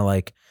just kind of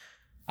like,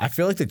 I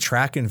feel like the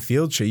track and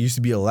field shit used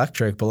to be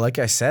electric, but like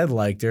I said,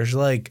 like there's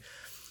like,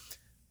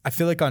 I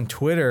feel like on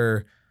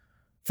Twitter,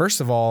 first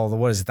of all,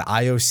 what is it? The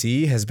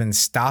IOC has been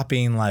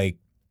stopping like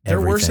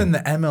they're worse than the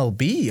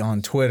MLB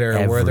on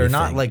Twitter, where they're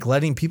not Everything. like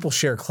letting people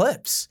share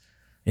clips.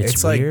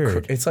 it's weird.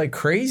 weird. It's like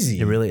crazy.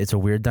 It's a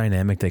weird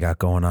dynamic they got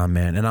going on,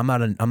 man. And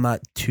I'm not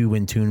too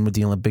in tune with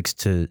the Olympics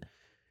to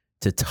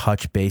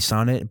touch base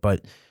on it,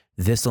 but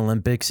this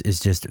Olympics is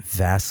just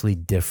vastly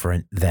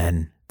different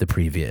than the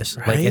previous.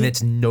 Like, and Right?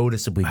 it's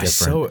noticeably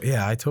different.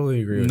 I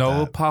totally agree with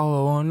No that.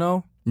 Paulo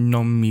Ono,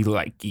 no me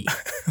likey.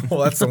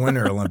 Well, that's the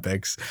Winter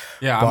Olympics.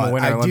 Yeah, I'm But a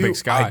Winter I do-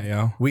 Olympics guy, I-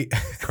 yo. We,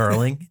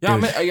 Curling. Yeah,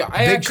 Dude, I big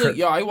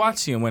actually, I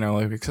watch the Winter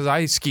Olympics because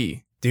I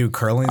ski. dude,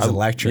 curling's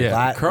electric.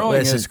 Yeah, curling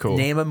Listen, is cool.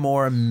 Name a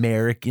more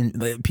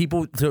American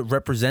people to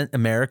represent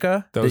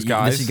America. Those that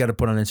you- This guys? you got to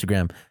put on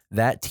Instagram.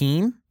 That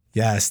team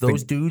Yes,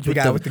 Those dudes the with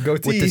guy the, with the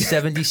goatee. with the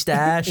 70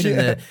 stash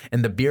and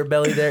the beer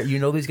belly there. You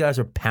know these guys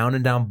are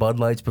pounding down Bud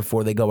Lights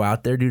before they go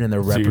out there, dude, and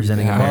they're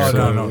representing yeah. America.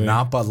 no, Absolutely.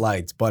 not Bud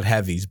Lights, Bud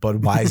Heavies,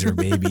 Budweiser,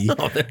 baby.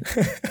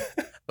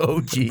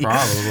 OG.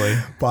 Probably.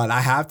 But I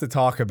have to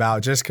talk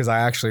about, just because I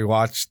actually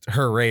watched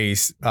her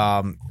race,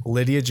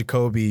 Lydia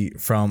Jacoby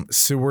from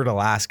Seward,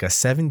 Alaska,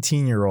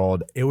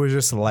 17-year-old. It was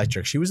just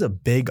electric. She was a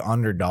big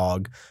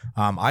underdog.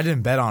 I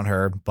didn't bet on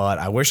her, but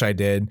I wish I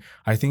did.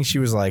 I think she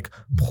was like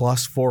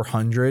plus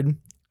 400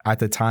 at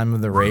the time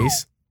of the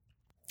race.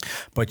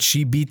 But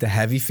she beat the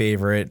heavy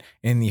favorite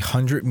in the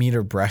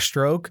 100-meter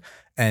breaststroke,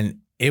 and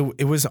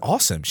it was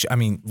awesome.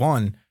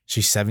 One,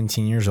 she's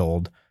 17 years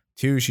old.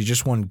 2, she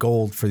just won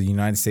gold for the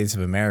United States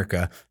of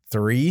America.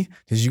 3,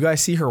 did you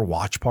guys see her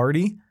watch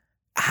party?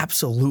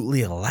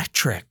 Absolutely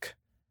electric.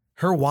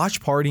 Her watch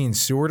party in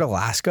Seward,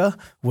 Alaska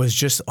was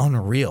just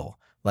unreal.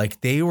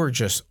 Like, they were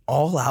just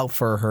all out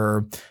for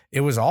her.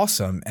 It was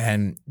awesome.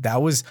 And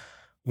that was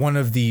one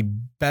of the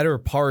better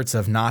parts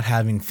of not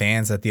having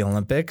fans at the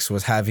Olympics,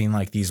 was having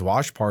like these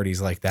watch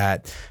parties like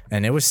that.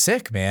 And it was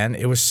sick, man.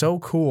 It was so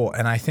cool.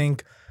 And I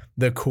think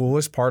the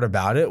coolest part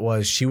about it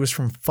was she was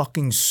from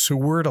fucking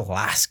Seward,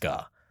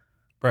 Alaska.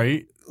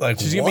 Right? Like,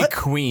 She's going to be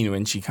queen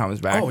when she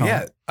comes back home.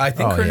 yeah. I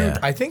think Oh,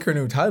 I think her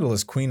new title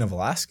is Queen of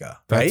Alaska.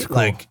 That's Right? cool.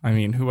 Like, I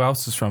mean, who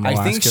else is from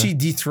Alaska? I think she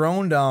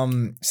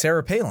dethroned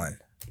Sarah Palin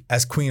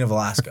as Queen of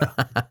Alaska.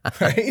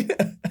 Right?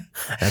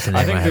 That's a I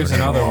name think haven't there's heard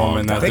in a another long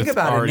woman that time. Think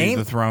about it, already name-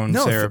 dethroned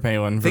No, Sarah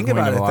Palin for Think Queen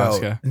about of it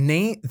Alaska.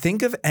 though.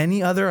 Think of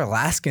any other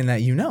Alaskan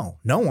that you know.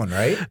 No one,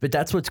 right? But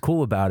that's what's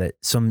cool about it.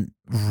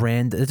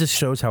 It just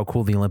shows how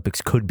cool the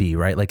Olympics could be,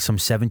 right? Like some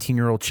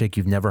 17-year-old chick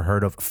you've never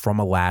heard of from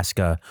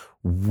Alaska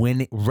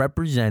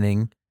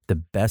representing the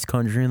best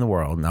country in the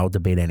world. And I'll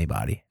debate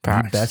anybody.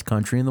 Facts. The best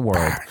country in the world.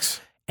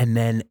 Facts. And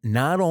then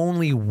not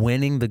only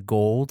winning the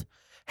gold,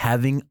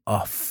 having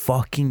a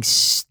fucking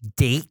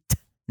state,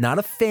 not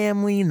a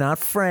family, not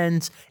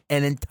friends,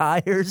 an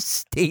entire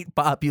state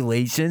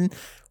population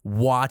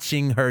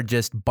watching her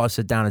just bust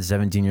it down at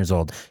 17 years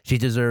old. She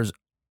deserves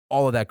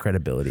all of that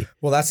credibility.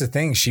 Well, that's the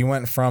thing. She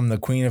went from the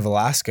Queen of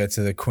Alaska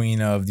to the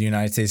Queen of the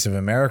United States of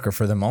America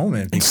for the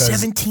moment. And Because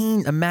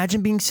 17,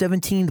 imagine being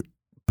 17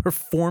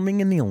 performing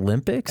in the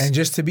Olympics. And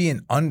just to be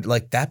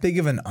like that big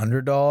of an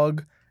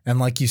underdog, and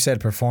like you said,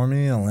 performing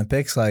in the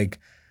Olympics, like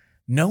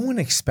no one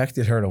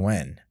expected her to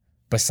win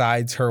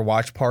besides her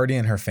watch party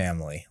and her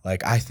family.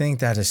 Like, I think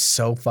that is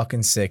so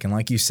fucking sick. And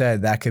like you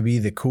said, that could be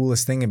the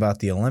coolest thing about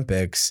the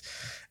Olympics.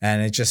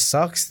 And it just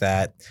sucks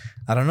that,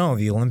 I don't know,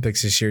 the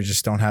Olympics this year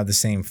just don't have the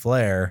same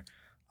flair.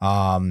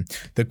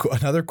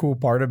 Another cool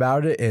part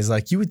about it is,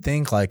 like, you would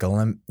think like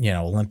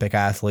Olympic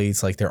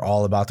athletes, like they're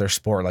all about their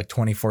sport, like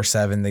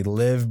 24/7. They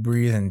live,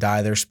 breathe, and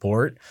die their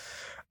sport.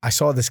 I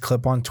saw this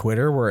clip on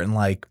Twitter where in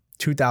like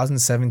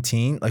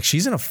 2017, like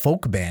she's in a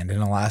folk band in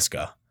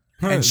Alaska,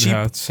 and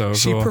That's so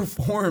she cool.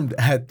 performed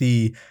at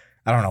the,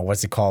 I don't know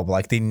what's it called, but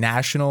like the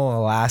National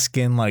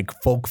Alaskan like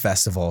Folk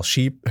Festival.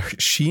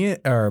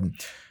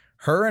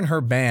 Her and her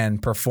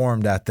band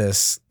performed at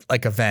this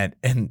like event,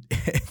 and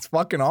it's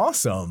fucking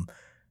awesome.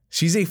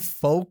 She's a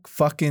folk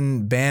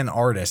fucking band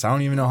artist. I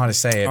don't even know how to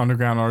say it.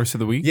 Underground Artist of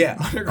the Week? Yeah,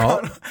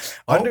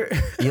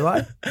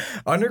 Eli?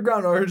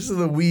 Underground Artist of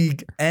the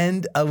Week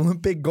and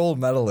Olympic gold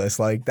medalist.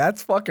 Like,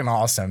 that's fucking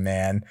awesome,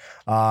 man.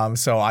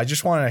 So I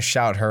just want to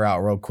shout her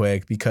out real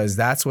quick, because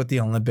that's what the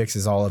Olympics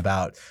is all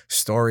about.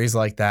 Stories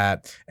like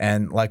that.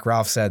 And like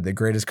Ralph said, the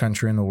greatest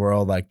country in the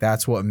world, like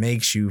that's what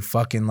makes you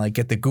fucking like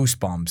get the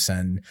goosebumps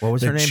and What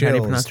was the her name? How do you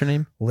chills. pronounce her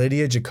name?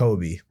 Lydia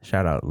Jacoby.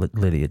 Shout out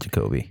Lydia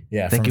Jacoby.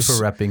 Yeah, Thank from you for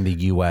repping the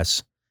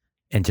U.S.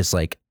 and just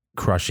like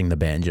crushing the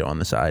banjo on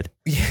the side.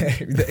 Yeah,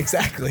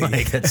 exactly.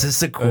 Like, that's just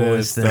the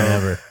coolest thing dope.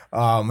 ever.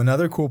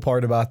 Another cool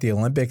part about the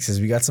Olympics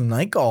is we got some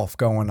night golf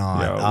going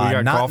on. Yeah, we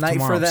got not golf night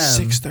tomorrow, for them.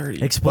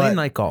 6:30. Explain But-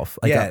 night golf.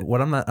 Like, yeah.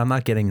 I'm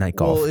not getting night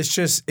golf. Well, it's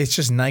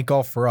just night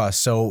golf for us.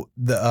 So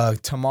the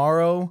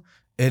tomorrow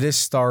it is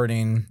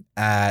starting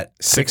at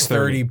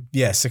 6:30.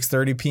 Yeah,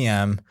 6:30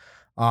 p.m.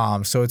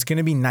 So it's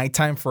gonna be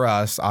nighttime for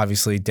us.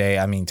 Obviously, day.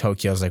 I mean,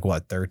 Tokyo's like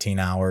what 13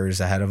 hours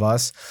ahead of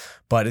us,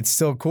 but it's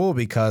still cool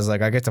because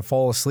like I get to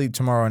fall asleep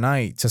tomorrow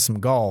night to some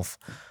golf,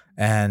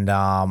 and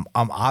I'm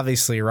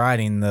obviously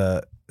riding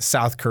the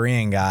South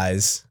Korean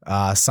guys,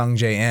 Sung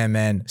Jae Im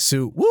and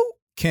Soo Woo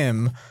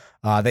Kim.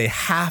 They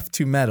have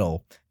to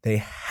medal. They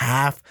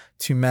have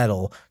to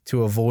medal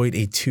to avoid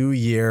a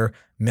 2-year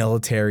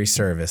military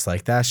service.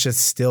 Like, that shit's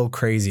still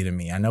crazy to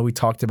me. I know we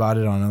talked about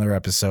it on another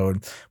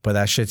episode, but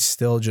that shit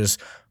still just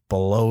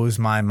blows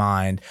my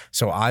mind.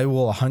 So I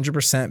will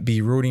 100% be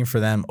rooting for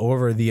them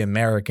over the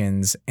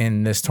Americans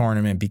in this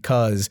tournament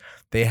because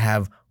they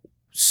have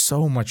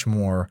so much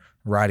more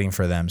riding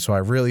for them. So I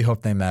really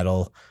hope they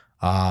medal.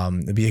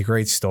 It'd be a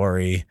great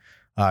story.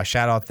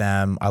 Shout out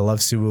them. I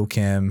love Soo-Woo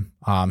Kim.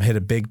 Hit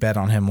a big bet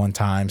on him one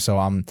time, so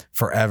I'm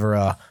forever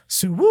a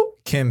Soo-Woo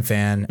Kim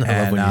fan.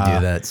 I love when you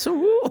do that.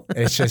 So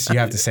It's just, you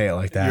have to say it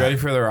like that. You ready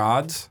for their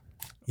odds?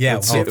 Yeah.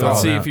 Let's we'll see, throw let's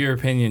it see out. if your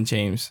opinion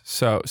changed.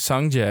 So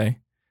Sung Jae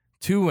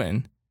to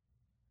win,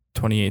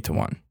 28 to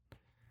 1.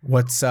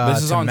 What's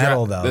This is to on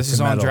medal though? This to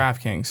is on medal?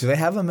 DraftKings. Do they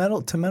have a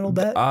medal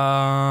bet?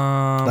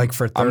 Like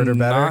for third or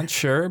better? I'm not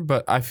sure,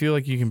 but I feel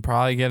like you can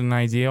probably get an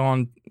idea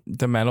on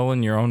the medal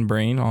in your own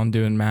brain on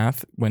doing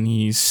math when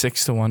he's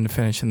 6-1 to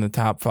finish in the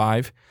top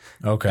 5.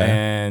 Okay.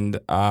 And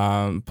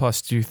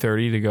plus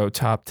 230 to go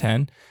top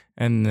 10.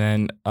 And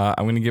then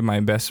I'm going to give my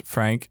best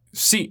Frank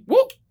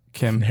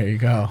Kim There you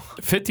go.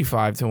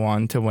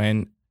 55-1 to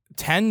win,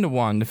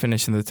 10-1 to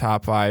finish in the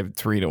top 5,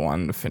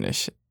 3-1 to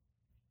finish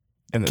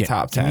in the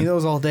top 10. Give me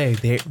those all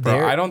day.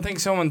 Bro, I don't think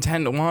someone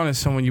 10-1 is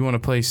someone you want to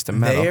place to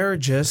medal. They're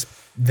just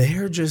They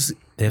have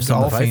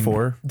something to fight golfing.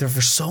 for. They're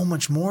for so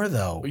much more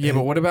though. Yeah,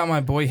 but what about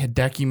my boy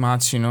Hideki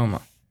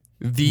Matsuyama,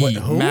 the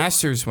Who?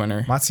 Masters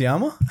winner?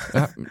 Matsuyama?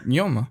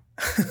 Yoma.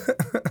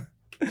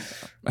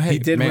 Hey, He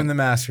did man, win the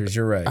Masters.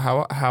 You're right.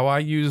 How I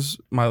use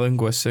my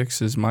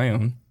linguistics is my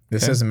own.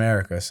 This Okay. is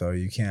America, so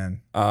you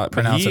can. But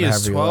Pronounce he it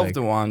is however you like.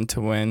 12-1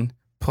 to win,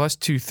 plus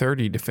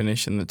 230 to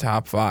finish in the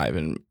top 5,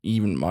 and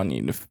even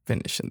money to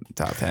finish in the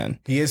top 10.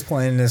 He is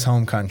playing in his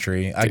home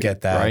country. I Dude,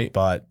 get that, right?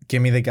 but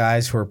give me the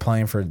guys who are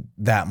playing for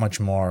that much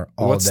more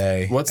all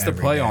day. What's the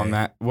every play day. on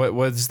that?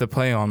 What's the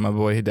play on my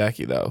boy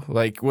Hideki though?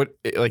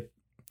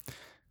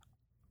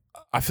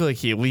 I feel like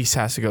he at least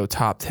has to go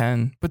top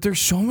 10. But there's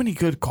so many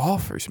good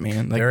golfers,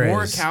 man. Like There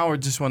Warwick is.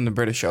 Howard just won the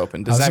British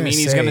Open. I Does was that gonna mean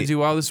he's say- going to do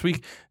well this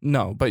week?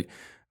 No, but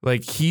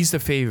like he's the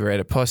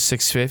favorite at plus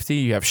 650.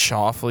 You have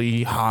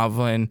Schauffele,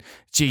 Hovland,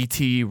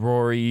 JT,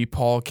 Rory,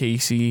 Paul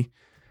Casey.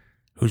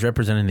 Who's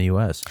representing the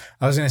U.S.?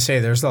 I was gonna say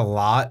there's a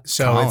lot,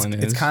 so Colin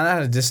it's is. kind of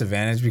at a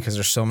disadvantage because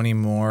there's so many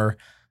more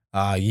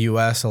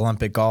U.S.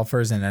 Olympic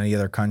golfers than any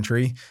other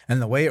country.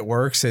 And the way it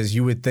works is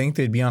you would think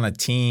they'd be on a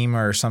team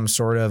or some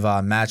sort of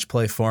match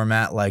play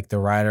format like the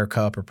Ryder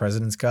Cup or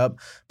President's Cup,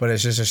 but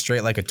it's just a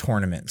straight like a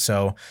tournament.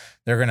 So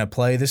they're gonna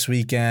play this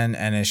weekend,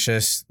 and it's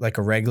just like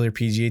a regular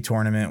PGA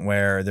tournament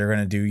where they're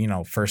gonna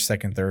do first,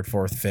 second, third,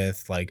 fourth,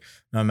 fifth, like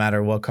no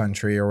matter what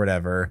country or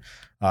whatever.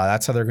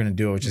 That's how they're gonna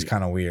do it, which is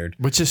kind of weird.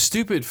 Which is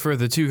stupid for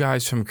the two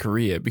guys from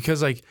Korea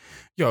because,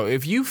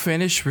 if you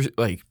finish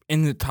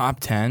in the top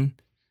 10,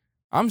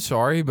 I'm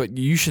sorry, but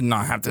you should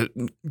not have to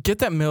get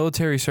that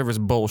military service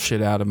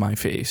bullshit out of my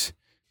face.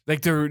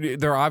 Like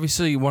they're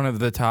obviously one of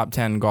the top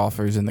 10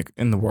 golfers in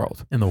the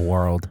world. In the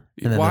world.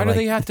 And then Why do they're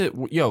they have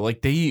to?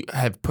 They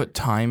have put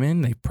time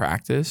in. They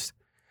practiced.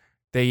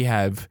 They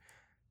have.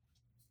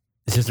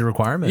 It's just a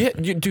requirement.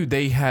 Yeah, dude,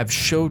 they have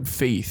showed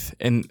faith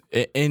in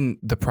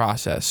the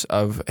process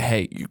of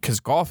because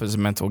golf is a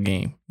mental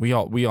game. We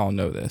all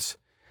know this.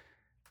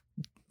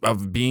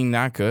 Of being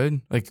that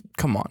good, like,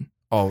 come on.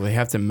 Oh, they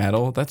have to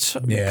medal.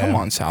 Come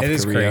on, South Korea. It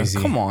is crazy.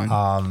 Come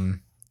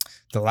on.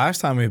 The last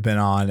time we've been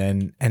on,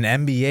 an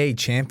NBA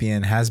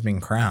champion has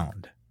been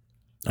crowned.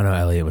 I know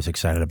Elliot was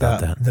excited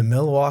about that. The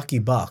Milwaukee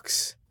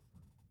Bucks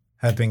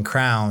have been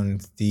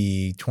crowned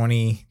the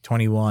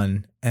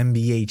 2021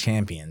 NBA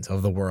champions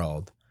of the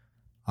world.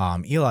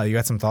 Eli, you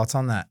got some thoughts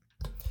on that?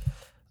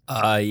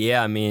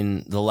 Yeah, I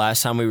mean, the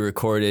last time we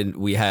recorded,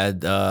 we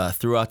had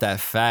threw out that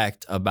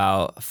fact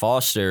about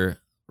Foster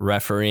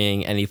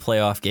refereeing any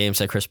playoff games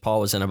that Chris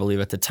Paul was in. I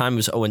believe at the time it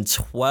was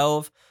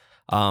 0-12.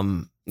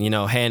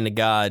 Hand to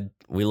God,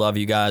 we love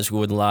you guys. We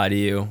wouldn't lie to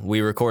you.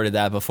 We recorded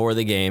that before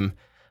the game.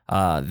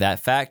 That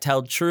fact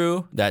held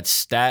true. That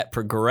stat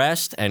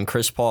progressed, and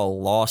Chris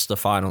Paul lost the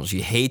finals.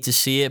 You hate to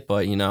see it,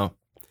 but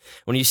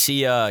when you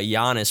see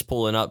Giannis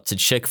pulling up to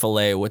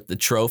Chick-fil-A with the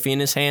trophy in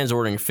his hands,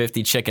 ordering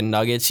 50 chicken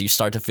nuggets, you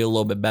start to feel a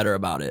little bit better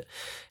about it.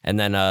 And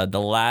then the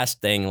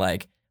last thing,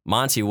 like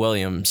Monty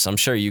Williams, I'm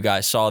sure you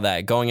guys saw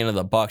that going into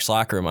the Bucks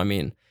locker room. I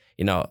mean,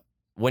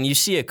 when you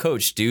see a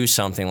coach do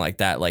something like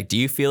that, like, do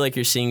you feel like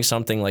you're seeing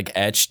something like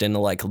etched into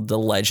like the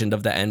legend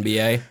of the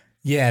NBA?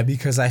 Yeah,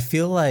 because I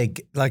feel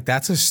like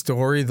that's a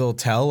story they'll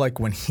tell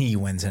like when he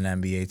wins an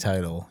NBA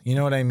title. You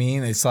know what I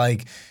mean? It's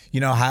like,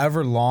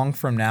 however long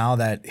from now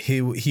that he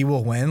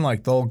will win,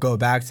 like they'll go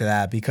back to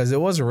that because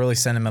it was a really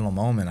sentimental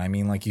moment. I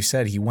mean, like you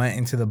said, he went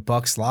into the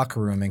Bucks locker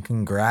room and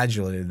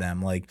congratulated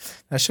them. Like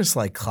that's just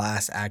like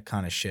class act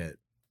kind of shit.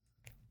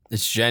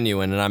 It's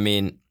genuine. And I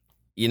mean,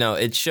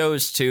 it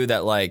shows too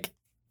that like,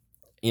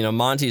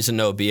 Monty's a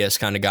no BS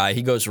kind of guy.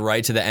 He goes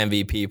right to the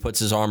MVP, puts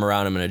his arm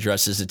around him and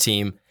addresses the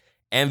team.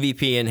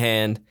 MVP in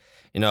hand,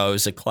 it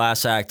was a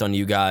class act on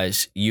you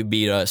guys. You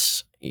beat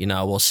us.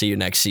 We'll see you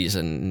next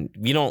season.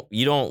 You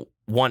don't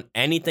want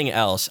anything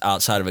else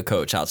outside of a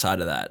coach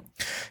outside of that.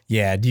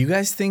 Yeah. Do you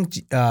guys think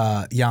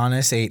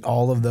Giannis ate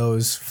all of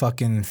those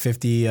fucking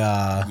 50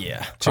 Yeah.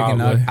 chicken Probably.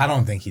 nuggets? I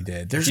don't think he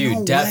did. There's Dude,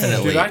 no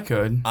definitely. Dude, I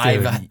could.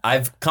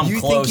 I've come You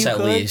think close you at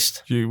could? least.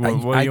 What do you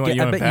want? You want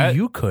to bet bet?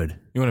 you could.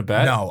 You want to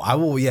bet? No, I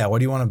will. Yeah. What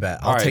do you want to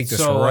bet? I'll All right, take this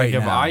so right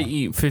if now. I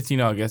eat 50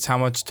 nuggets, how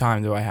much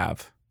time do I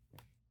have?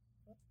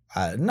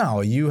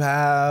 No, you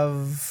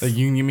have. Like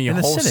you can give me a In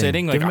a whole sitting.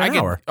 sitting. Like Give him I an could.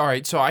 hour. All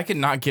right, so I could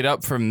not get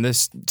up from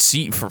this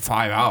seat for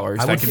 5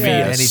 hours. I That would could see be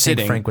a anything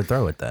sitting. Frank would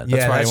throw at that.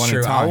 Yeah, why I that's wanted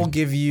true. I time. will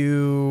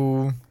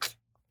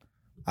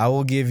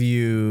give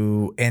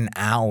you an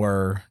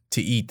hour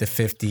to eat the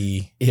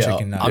 50 Yo,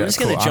 chicken nuggets. I'm just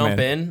gonna Cool, jump I'm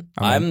in.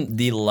 I'm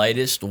the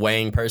lightest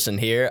weighing person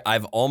here.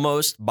 I've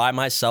almost by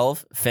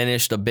myself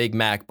finished a Big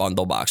Mac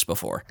bundle box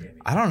before.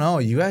 I don't know,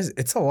 you guys.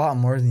 It's a lot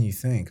more than you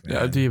think, man.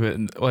 Yeah,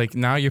 dude, but like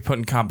now you're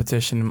putting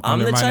competition I'm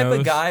under the my type nose.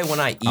 of guy when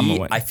I I'm a eat,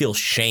 win. I feel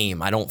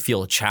shame. I don't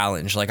feel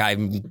challenged. Like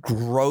I'm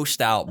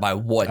grossed out by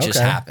what just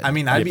Okay. happened. I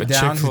mean, I'd be but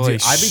down to Chick-fil-A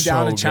I'd be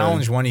down to so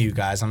challenge one of you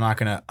guys. I'm not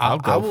gonna. I'll I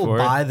go will for it.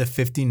 buy the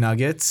 50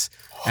 nuggets,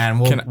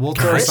 and Can we'll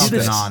Can throw I do something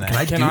this? on it. Can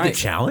I Can do I- the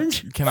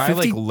challenge? Can I like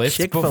 50 lift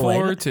Chick-fil-A?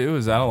 before too?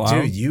 Is that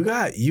allowed? Dude, you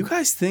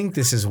guys think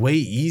this is way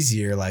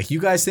easier. Like you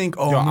guys think,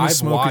 oh, Yo, I'm gonna I've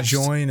smoke watched- a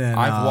joint and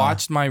I've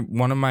watched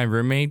one of my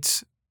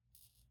roommates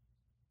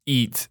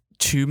eat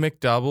 2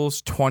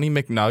 McDoubles, 20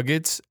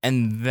 McNuggets,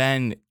 and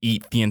then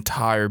eat the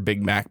entire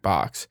Big Mac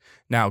box.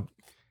 Now,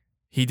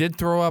 he did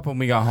throw up when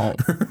we got home.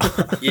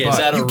 yeah, is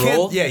that a you can't-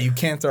 rule? Yeah, you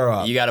can't throw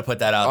up. You got to put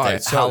that out All there.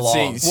 right, so how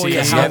long? see, Well, yeah,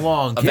 Because how you-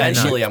 long?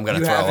 Eventually, I'm gonna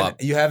You throw have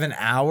up. You have an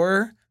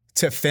hour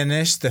to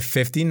finish the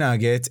 50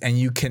 nuggets, and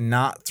you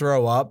cannot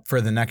throw up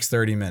for the next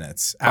 30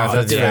 minutes. Oh, after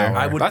that's the fair. hour.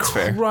 I would That's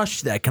fair.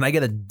 crush that. Can I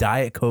get a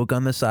Diet Coke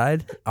on the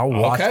side? I'll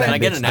watch Okay. that. Can I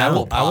get bitch an down.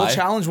 apple I will pie?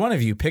 challenge one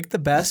of you. Pick the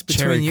best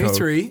Cherry between you Coke.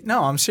 three.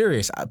 No, I'm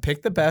serious. I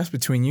pick the best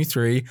between you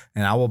three,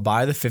 and I will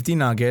buy the 50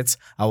 nuggets.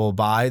 I will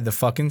buy the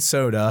fucking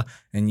soda,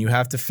 and you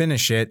have to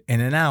finish it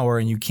in an hour,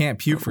 and you can't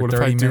puke for What if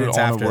 30 I do it minutes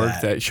on after a work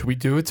that. day? Should we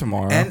do it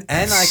tomorrow? And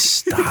I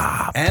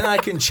Stop. and I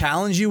can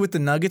challenge you with the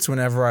nuggets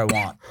whenever I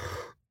want.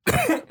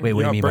 Wait,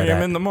 what do Yeah, you mean by bring him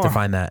that? in tomorrow.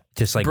 Define that.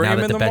 Just like Bring now him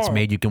that in the bet's tomorrow.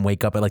 made, you can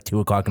wake up at like 2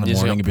 o'clock in the You're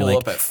just morning and be gonna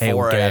like, pull up at "Hey,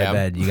 4 get out of a.m..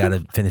 bed. You got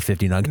to finish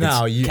 50 nuggets."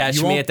 No, you Catch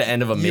you me won't- at the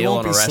end of a you meal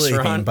won't in a be sleeping,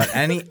 restaurant. but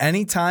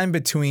any time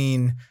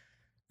between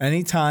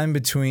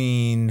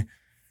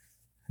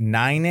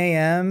 9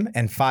 a.m.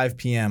 and 5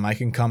 p.m. I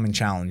can come and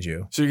challenge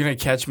you. so you're gonna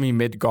catch me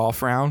mid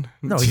golf round?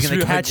 No, he's Just gonna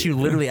be like- catch you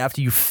literally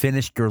after you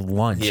finished your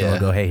lunch. Yeah. He'll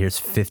go, "Hey, here's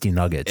 50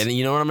 nuggets." And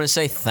you know what I'm going to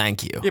say?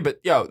 Thank you. Yeah, but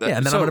yo, Yeah,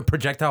 and then so, I'm gonna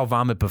projectile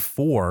vomit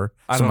before,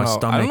 I so don't my know. I don't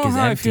stomach know is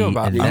how I empty, feel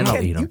about and it. I then don't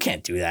I'll know. eat them. You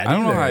can't do that. I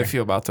don't know either. how I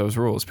feel about those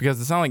rules because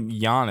it's not like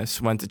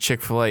Giannis went to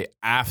Chick-fil-A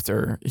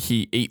after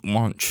he ate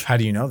lunch. How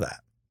do you know that?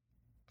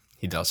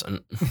 He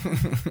doesn't.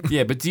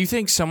 Yeah, but do you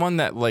think someone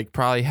that like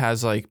probably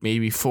has like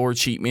maybe 4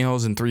 cheat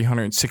meals in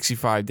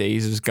 365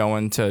 days is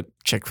going to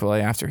Chick-fil-A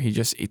after he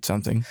just ate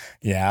something?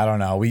 Yeah, I don't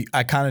know.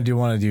 I kind of do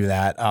want to do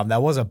that.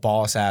 That was a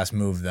boss ass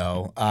move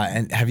though.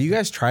 And have you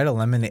guys tried a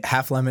lemonade,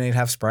 half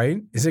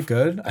Sprite? Is it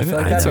good? I feel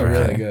like It's that's okay.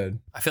 really good.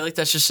 I feel like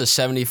that's just a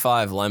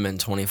 75 lemon,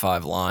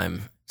 25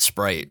 lime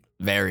Sprite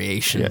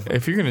variation. Yeah,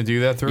 if you're gonna do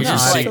that, throw You're some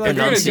just, Se- like, if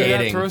you're gonna do that,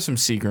 enunciating throw some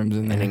Seagrams in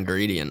An there.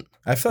 ingredient.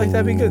 I feel like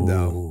that'd be good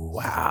though. Ooh,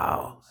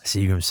 wow.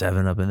 Seagram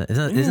 7 up in there.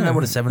 Isn't that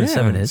what a 7 is?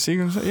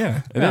 Seagrams,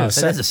 yeah, it No, is.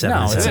 That is a 7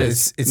 No, and it's,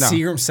 7. it's No.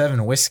 Seagram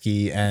 7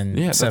 whiskey and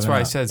Yeah, that's 7 why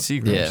I Up. said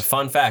Seagrams. Yeah.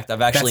 Fun fact: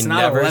 I've actually That's not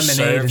a never lemonade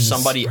served and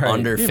somebody Sprite.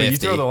 under Yeah, but 50. you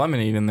throw the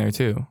lemonade in there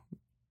too,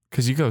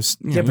 because you go,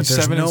 Yeah, but there's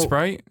 7 and no-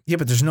 Sprite. Yeah,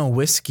 but there's no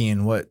whiskey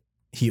in what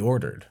he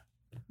ordered.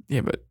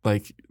 Yeah, but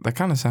like that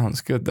kind of sounds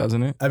good,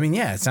 doesn't it? I mean,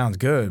 yeah, it sounds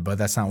good, but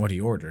that's not what he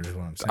ordered. Is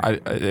what I'm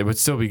saying. It would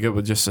still be good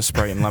with just a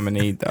Sprite and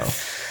lemonade, though.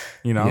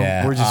 You know,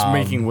 Yeah, we're just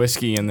making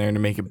whiskey in there to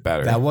make it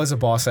better. That was a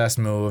boss ass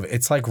move.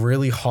 It's like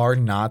really hard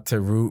not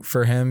to root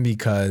for him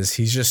because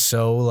he's just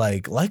so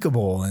like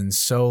likable and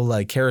so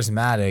like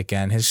charismatic,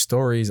 and his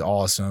story's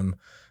awesome.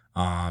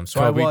 So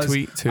Kobe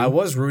tweet too. I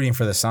was rooting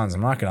for the Suns.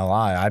 I'm not gonna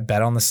lie. I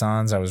bet on the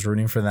Suns. I was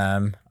rooting for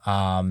them.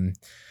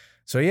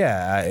 So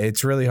yeah,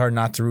 it's really hard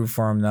not to root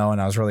for him though,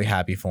 and I was really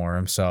happy for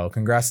him. So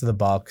congrats to the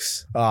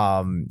Bucks.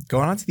 Going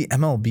on to the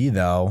MLB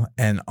though,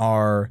 and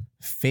our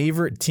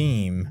favorite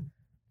team,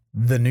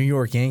 the New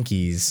York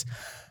Yankees,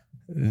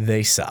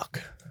 they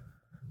suck.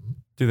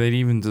 Do they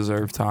even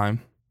deserve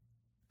time?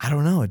 I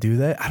don't know. Do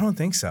they? I don't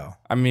think so.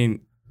 I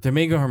mean,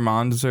 Domingo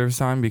Herman deserves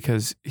time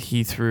because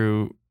he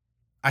threw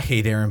I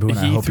hate Aaron Boone.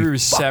 I he hope threw he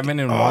 7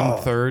 and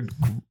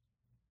 1/3,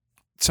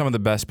 some of the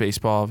best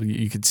baseball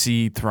you could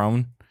see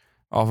thrown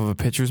off of a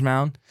pitcher's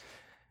mound,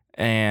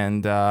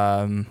 and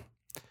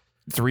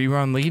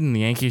 3-run lead, and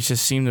the Yankees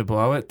just seemed to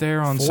blow it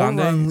there on 4-run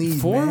Sunday. lead,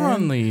 4-run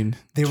man. lead.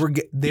 They were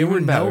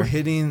Even better. no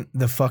hitting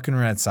the fucking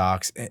Red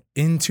Sox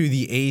into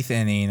the 8th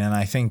inning, and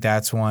I think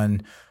that's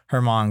when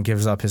Herman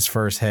gives up his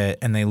first hit,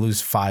 and they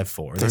lose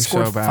 5-4. They They're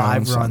scored so bad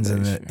 5 on runs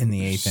Sundays. in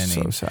the 8th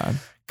inning. So sad.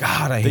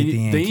 God, I hate the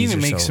Yankees. They need to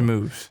They're make so- some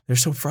moves. They're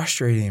so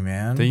frustrating,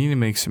 man. They need to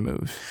make some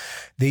moves.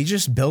 They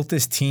just built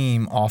this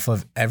team off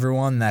of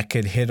everyone that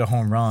could hit a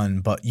home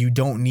run, but you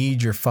don't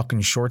need your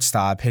fucking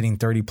shortstop hitting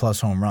 30 plus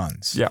home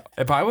runs. Yeah.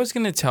 If I was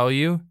gonna tell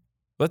you,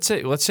 let's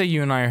say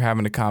you and I are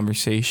having a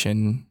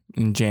conversation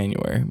in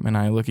January, and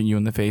I look at you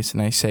in the face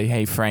and I say,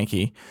 "Hey,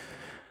 Frankie,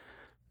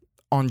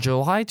 on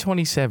July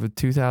 27th,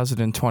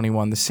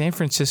 2021, the San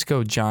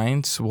Francisco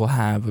Giants will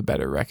have a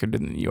better record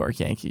than the New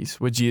York Yankees."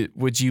 Would you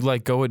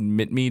like go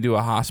admit me to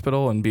a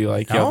hospital and be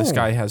like, "Yo, this No.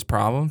 guy has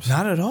problems"?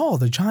 Not at all.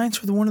 The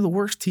Giants were one of the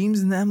worst teams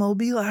in the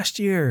MLB last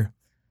year.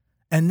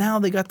 And now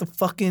they got the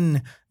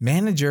fucking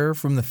manager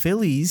from the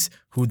Phillies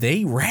who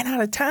they ran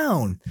out of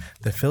town.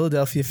 The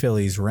Philadelphia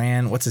Phillies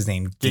ran, what's his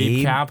name?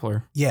 Gabe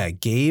Kapler. Yeah,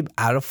 Gabe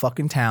out of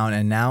fucking town.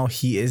 And now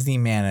he is the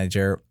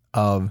manager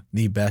of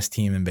the best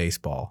team in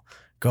baseball.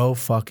 Go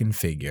fucking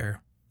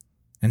figure.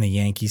 And the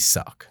Yankees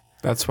suck.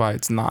 That's why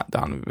it's not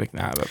Donovan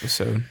McNabb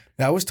episode.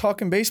 That was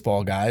talking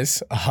baseball,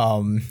 guys.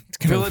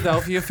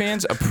 Philadelphia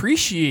fans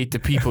appreciate the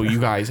people you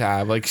guys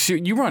have. Like,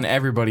 you run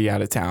everybody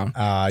out of town.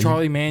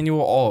 Charlie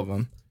Manuel, all of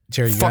them.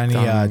 Jerry, you got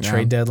any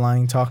trade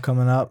deadline talk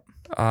coming up?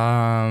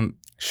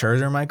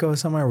 Scherzer might go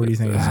somewhere. What do you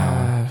think is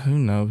going? Who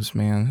knows,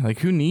 man? Like,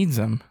 who needs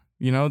them?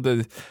 You know,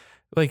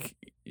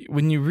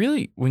 when you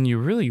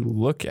really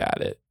look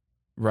at it,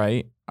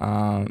 right?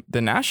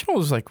 The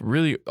Nationals, like,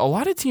 really, a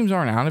lot of teams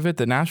aren't out of it.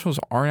 The Nationals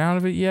aren't out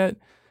of it yet.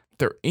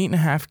 They're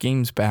 8.5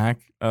 games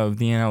back of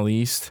the NL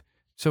East.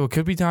 So it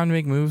could be time to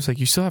make moves. Like,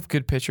 you still have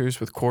good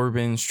pitchers with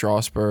Corbin,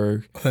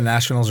 Strasburg. The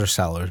Nationals are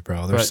sellers,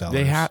 bro. They're sellers.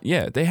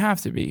 They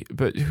have to be.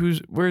 But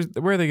where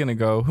are they going to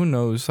go? Who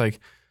knows? Like,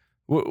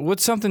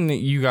 what's something that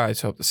you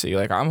guys hope to see?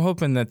 Like, I'm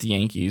hoping that the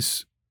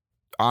Yankees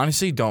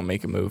honestly don't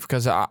make a move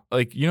because,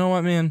 you know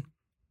what, man?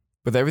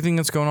 With everything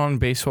that's going on in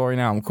baseball right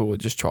now, I'm cool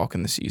with just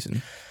chalking the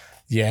season.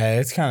 Yeah,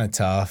 it's kind of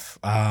tough.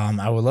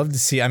 I would love to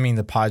see. I mean,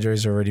 the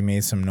Padres already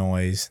made some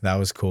noise. That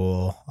was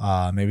cool.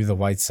 Maybe the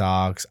White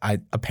Sox.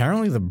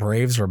 Apparently the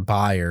Braves are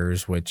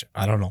buyers, which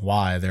I don't know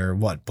why. They're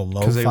below 500?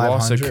 Because they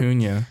lost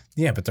Acuna.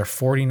 Yeah, but they're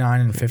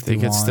 49 and 51.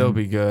 They could still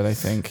be good, I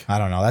think. I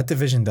don't know. That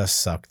division does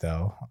suck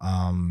though.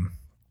 I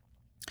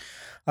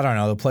don't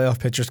know. The playoff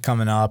picture's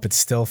coming up. It's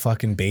still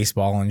fucking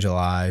baseball in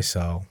July,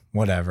 so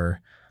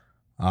whatever.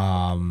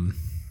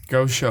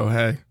 Go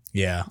Shohei.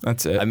 Yeah.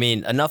 That's it. I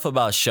mean, enough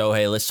about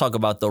Shohei. Let's talk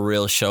about the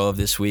real show of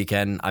this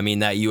weekend. I mean,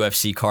 that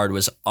UFC card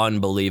was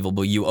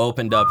unbelievable. You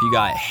opened up, you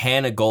got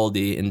Hannah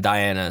Goldie and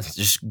Diana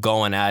just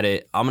going at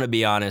it. I'm going to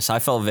be honest. I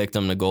fell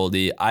victim to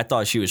Goldie. I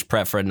thought she was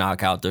prepped for a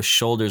knockout. Those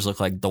shoulders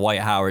looked like Dwight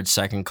Howard's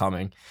second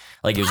coming.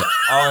 Like, it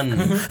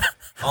was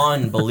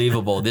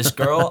unbelievable. This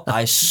girl,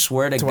 I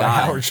swear to Dwight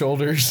God. Howard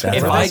shoulders.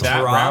 If I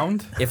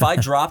round?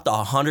 dropped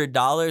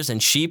 $100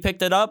 and she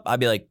picked it up,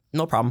 I'd be like,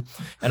 no problem.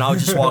 And I would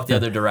just walk the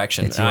other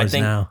direction. It's And I yours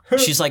think now.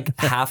 she's like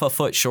half a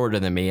foot shorter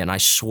than me. And I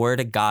swear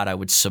to God, I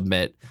would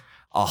submit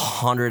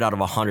 100 out of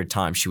 100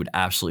 times. She would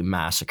absolutely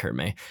massacre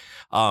me.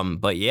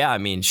 But yeah, I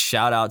mean,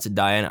 shout out to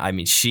Diana. I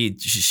mean, she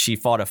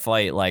fought a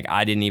fight like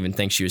I didn't even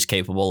think she was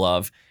capable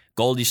of.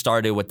 Goldie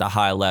started with the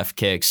high left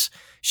kicks.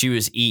 She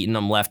was eating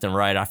them left and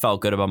right. I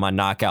felt good about my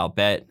knockout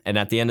bet. And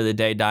at the end of the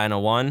day, Diana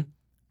won.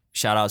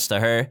 Shout outs to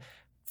her.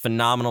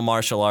 Phenomenal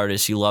martial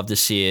artist. You love to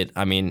see it.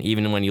 I mean,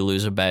 even when you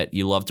lose a bet,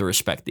 you love to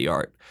respect the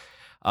art.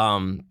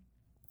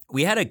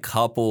 We had a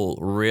couple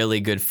really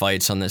good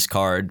fights on this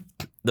card.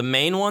 The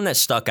main one that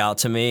stuck out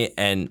to me,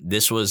 and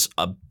this was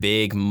a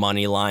big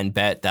money line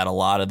bet that a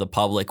lot of the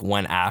public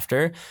went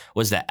after,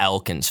 was the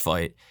Elkins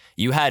fight.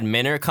 You had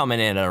Minner coming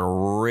in at a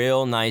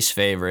real nice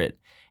favorite,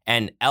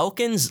 and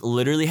Elkins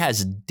literally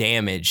has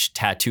damage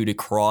tattooed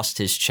across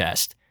his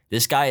chest.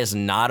 This guy is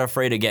not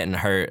afraid of getting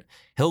hurt.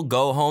 He'll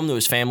go home to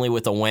his family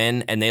with a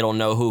win, and they don't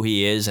know who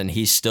he is, and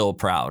he's still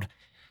proud.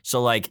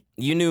 So, like,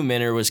 you knew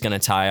Minner was going to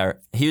tire.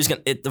 He was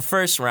going to, the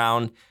first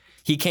round,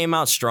 he came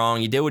out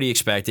strong. He did what he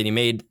expected. He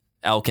made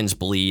Elkins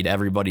bleed.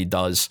 Everybody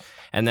does.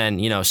 And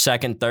then,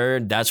 second,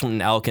 third, that's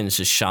when Elkins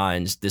just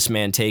shines. This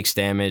man takes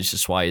damage.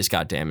 That's why he's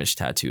got damage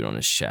tattooed on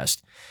his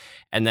chest.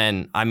 And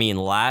then, I mean,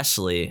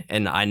 lastly,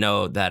 and I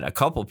know that a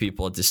couple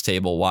people at this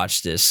table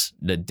watched the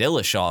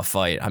Dillashaw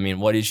fight. I mean,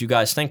 what did you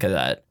guys think of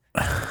that?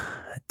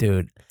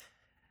 Dude,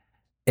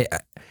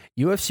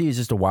 UFC is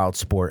just a wild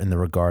sport in the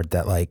regard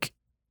that, like,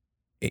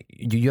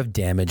 you have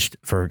damage,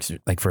 for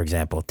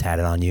example,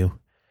 tatted on you.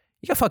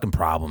 You got fucking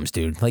problems,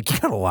 dude. Like, you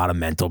got a lot of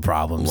mental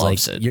problems.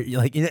 Loves like, it. You're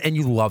like, and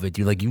you love it,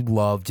 dude. Like, you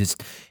love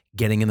just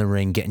getting in the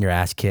ring, getting your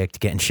ass kicked,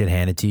 getting shit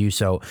handed to you.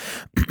 So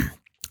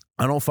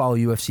I don't follow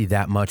UFC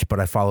that much,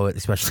 but I follow it,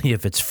 especially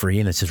if it's free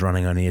and it's just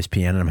running on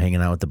ESPN and I'm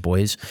hanging out with the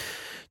boys.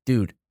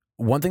 Dude,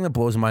 one thing that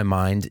blows my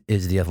mind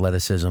is the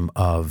athleticism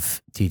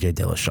of TJ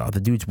Dillashaw. The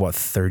dude's,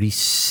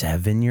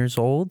 37 years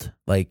old?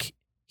 Like,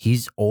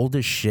 he's old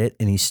as shit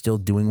and he's still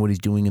doing what he's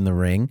doing in the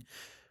ring.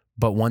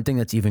 But one thing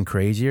that's even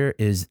crazier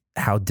is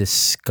how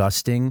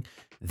disgusting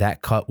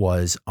that cut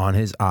was on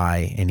his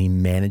eye, and he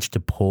managed to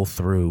pull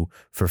through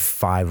for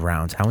 5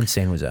 rounds. How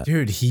insane was that?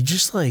 Dude, he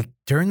just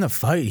during the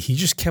fight, he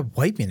just kept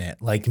wiping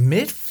it. Like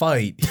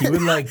mid-fight, he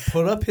would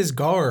put up his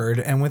guard,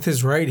 and with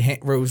his right hand,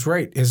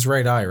 his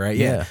right eye, right?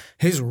 Yeah.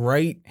 His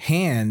right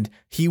hand,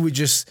 he would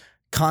just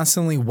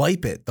constantly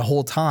wipe it the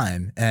whole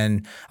time.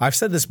 And I've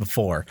said this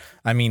before.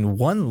 I mean,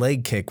 one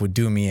leg kick would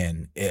do me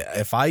in.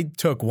 If I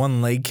took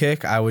one leg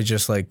kick, I would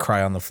just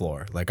cry on the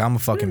floor. Like, I'm a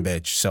fucking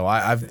bitch. So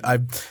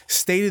I've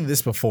stated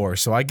this before.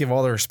 So I give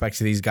all the respect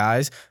to these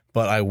guys,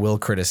 but I will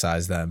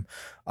criticize them.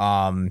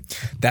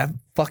 That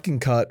fucking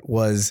cut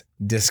was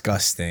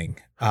disgusting.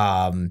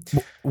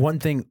 One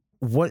thing,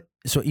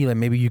 so Eli,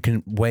 maybe you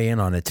can weigh in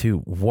on it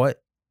too.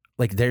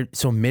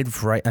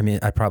 Mid-fight, I mean,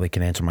 I probably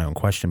can answer my own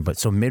question, but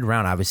so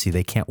mid-round, obviously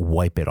they can't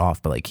wipe it off,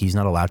 but he's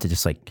not allowed to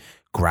just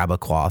grab a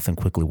cloth and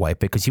quickly wipe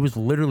it, because he was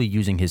literally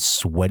using his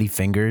sweaty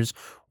fingers,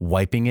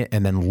 wiping it,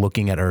 and then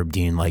looking at Herb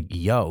Dean like,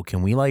 yo,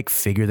 can we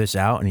figure this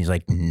out? And he's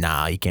like,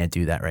 nah, you can't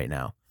do that right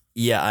now.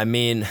 Yeah, I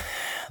mean,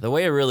 the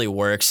way it really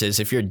works is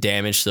if you're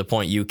damaged to the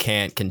point you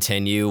can't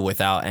continue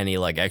without any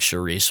like extra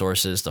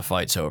resources, the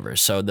fight's over.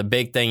 So the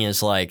big thing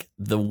is like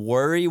the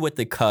worry with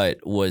the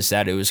cut was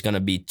that it was going to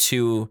be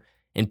too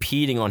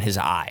impeding on his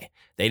eye.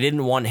 They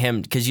didn't want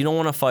him because you don't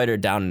want a fighter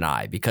down an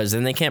eye because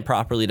then they can't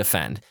properly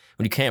defend.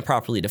 When you can't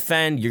properly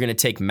defend, you're going to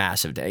take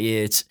massive.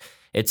 It's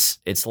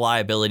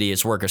liability,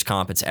 it's workers'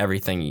 comp, it's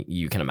everything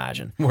you can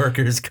imagine.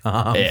 Workers'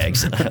 comp. Yeah,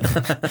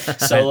 exactly.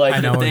 So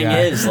like the thing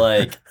is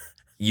like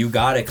you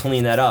got to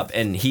clean that up,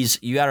 and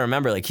you got to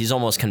remember like he's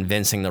almost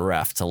convincing the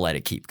ref to let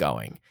it keep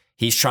going.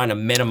 He's trying to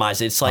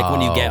minimize it. It's like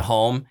when you get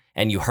home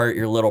and you hurt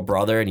your little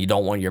brother and you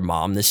don't want your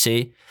mom to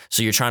see.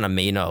 So you're trying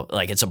to,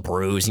 like it's a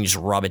bruise and you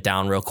just rub it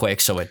down real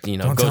quick so it,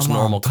 goes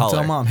normal color.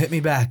 Don't tell mom, hit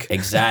me back.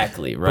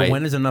 Exactly, right? But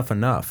when is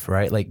enough,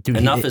 right? Like, dude,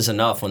 enough is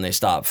enough when they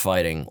stop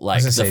fighting.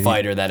 Like the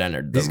fighter that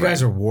entered the These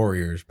guys are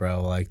warriors,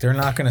 bro. Like they're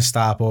not going to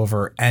stop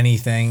over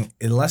anything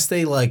unless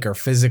they like are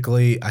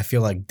physically, I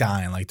feel like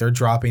dying. Like they're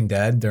dropping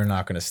dead. They're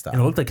not going to stop.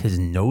 And it looked like his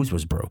nose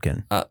was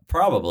broken.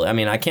 Probably. I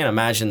mean, I can't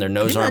imagine their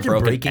nose aren't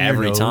broken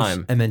every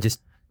time. And then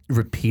just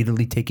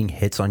repeatedly taking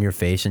hits on your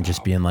face and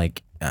just being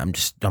like, I'm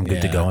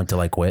good to go until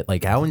I quit.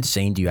 Like, how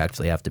insane do you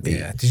actually have to be?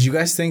 Yeah. Did you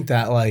guys think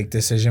that like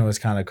decision was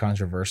kind of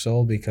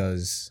controversial?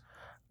 Because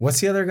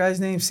what's the other guy's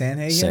name?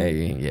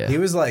 Sandhagen? Yeah.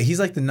 He's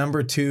like the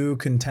number 2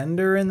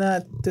 contender in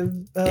that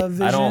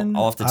division. I don't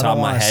off the top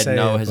of my head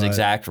know his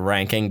exact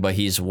ranking, but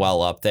he's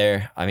well up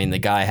there. I mean, the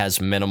guy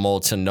has minimal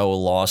to no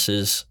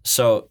losses.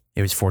 So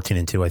it was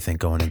 14-2, I think,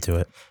 going into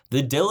it.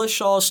 The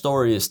Dillashaw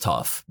story is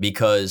tough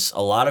because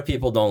a lot of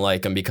people don't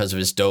like him because of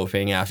his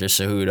doping after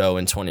Cejudo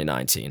in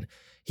 2019.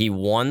 He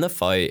won the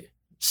fight,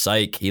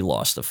 psych, he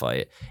lost the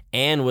fight,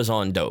 and was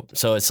on dope.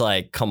 So it's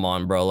like, come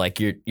on, bro. Like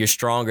you're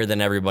stronger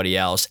than everybody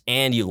else,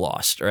 and you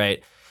lost,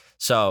 right?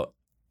 So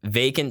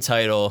vacant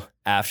title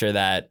after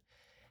that.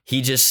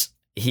 He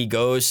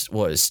goes,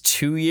 what was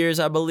 2 years,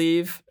 I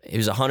believe? He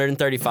was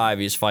 135.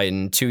 He was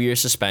fighting 2-year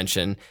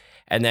suspension.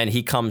 And then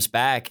he comes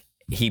back.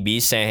 He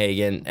beats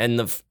Sandhagen. And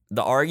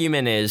the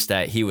argument is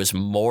that he was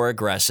more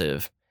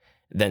aggressive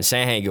than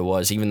Sandhagen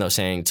was, even though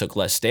Sandhagen took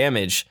less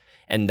damage.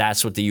 And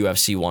that's what the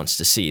UFC wants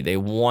to see. They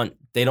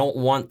don't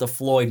want the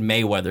Floyd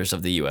Mayweathers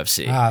of the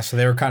UFC. So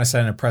they were kind of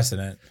setting a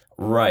precedent.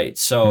 Right.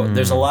 So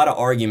there's a lot of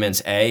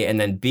arguments, A, and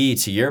then B,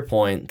 to your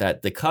point,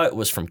 that the cut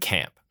was from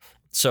camp.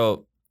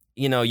 So,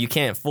 you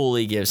can't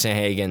fully give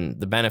Sandhagen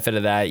the benefit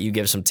of that. You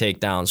give some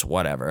takedowns,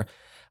 whatever.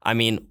 I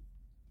mean,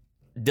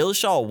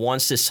 Dillashaw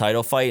wants this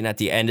title fight, and at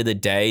the end of the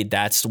day,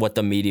 that's what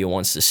the media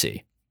wants to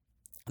see.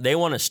 They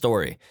want a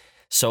story.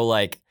 So,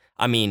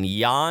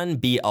 Jan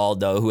beat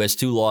Aldo, who has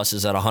 2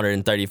 losses at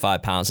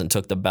 135 pounds and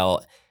took the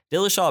belt.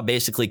 Dillashaw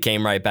basically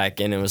came right back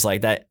in and was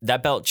like,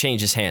 that belt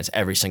changes hands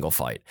every single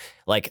fight.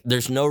 Like,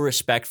 there's no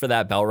respect for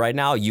that belt right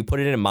now. You put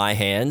it in my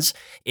hands,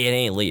 it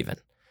ain't leaving.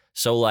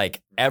 So,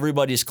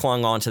 everybody's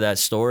clung on to that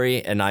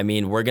story. And,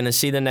 we're going to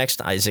see the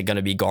next. Is it going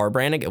to be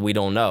Garbrandt? We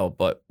don't know.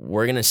 But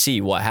we're going to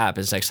see what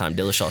happens next time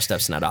Dillashaw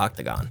steps in that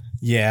octagon.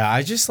 Yeah,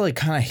 I just,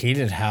 kind of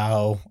hated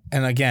how,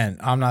 and again,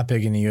 I'm not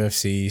big in the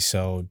UFC,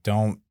 so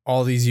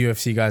all these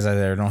UFC guys out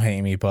there don't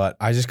hate me, but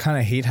I just kind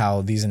of hate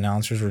how these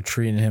announcers were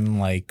treating him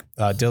like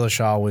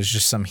Dillashaw was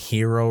just some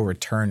hero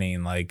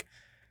returning. Like,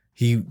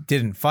 he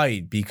didn't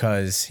fight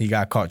because he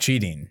got caught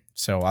cheating.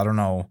 So, I don't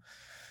know,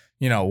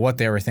 what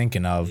they were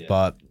thinking of,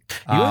 but...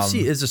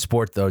 UFC is a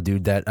sport, though,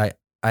 dude, that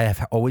I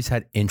have always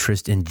had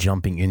interest in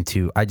jumping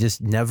into. I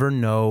just never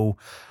know,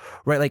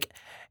 right? Like,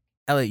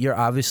 Elliot, you're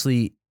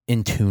obviously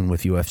in tune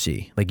with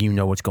UFC. Like, you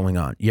know what's going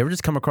on. You ever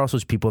just come across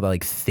those people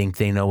that, think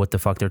they know what the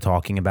fuck they're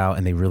talking about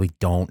and they really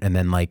don't? And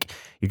then,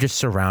 you're just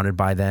surrounded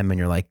by them and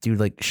you're like,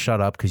 dude, shut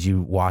up because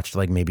you watched,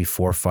 maybe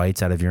 4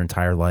 fights out of your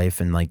entire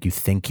life and, you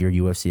think you're a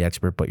UFC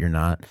expert, but you're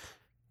not.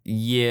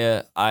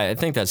 Yeah, I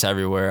think that's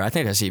everywhere. I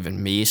think that's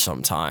even me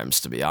sometimes,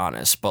 to be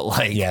honest.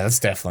 But yeah, that's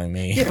definitely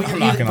me. Yeah, but I'm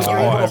not gonna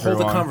lie. hold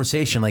the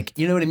conversation,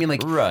 you know what I mean?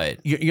 Right.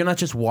 You're not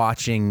just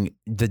watching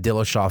the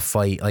Dillashaw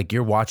fight.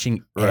 You're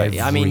watching. Right.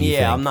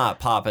 Everything. I'm not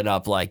popping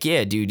up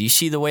yeah, dude. You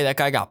see the way that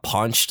guy got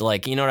punched?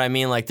 You know what I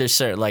mean? There's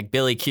certain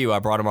Billy Q. I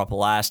brought him up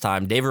last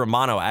time. David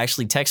Romano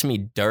actually texted me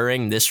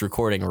during this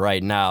recording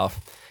right now,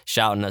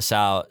 shouting us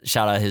out.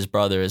 Shout out his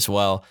brother as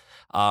well.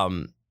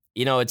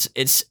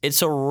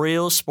 It's a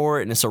real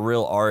sport and it's a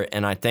real art,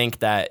 and I think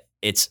that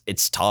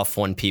it's tough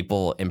when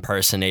people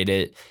impersonate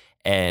it,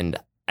 and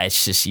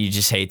it's just you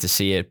just hate to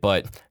see it.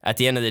 But at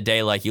the end of the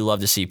day, you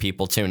love to see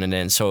people tuning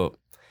in. So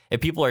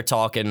if people are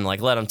talking,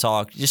 let them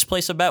talk. Just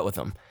place a bet with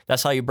them.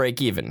 That's how you break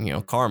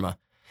even. Karma.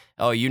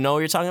 Oh, you know what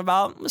you're talking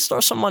about? Let's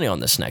throw some money on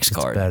this next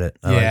card. Bet it.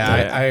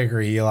 I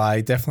agree, Eli.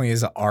 It definitely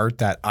is an art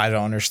that I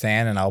don't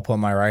understand, and I'll put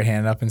my right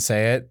hand up and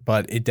say it,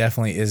 but it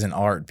definitely is an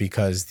art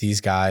because these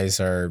guys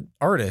are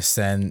artists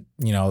and,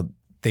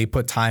 they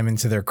put time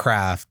into their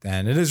craft,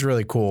 and it is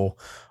really cool.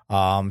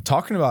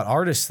 Talking about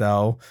artists,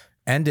 though,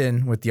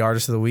 ending with the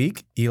Artist of the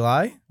Week,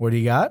 Eli, what do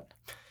you got?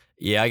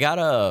 Yeah, I got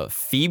a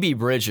Phoebe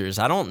Bridgers.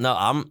 I don't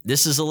know.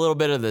 This is a little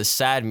bit of the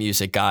sad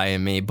music guy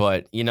in me,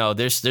 but you know,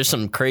 there's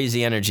some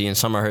crazy energy in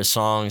some of her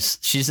songs.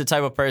 She's the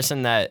type of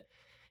person that,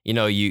 you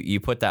know, you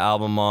put the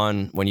album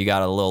on when you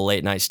got a little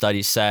late night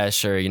study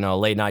sesh or, you know,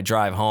 late night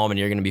drive home and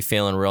you're going to be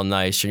feeling real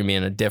nice. You're going to be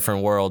in a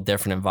different world,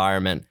 different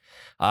environment.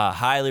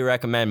 Highly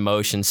recommend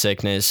Motion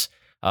Sickness.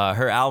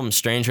 Her album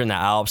Stranger in the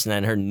Alps and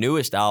then her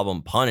newest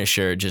album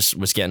Punisher just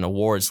was getting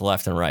awards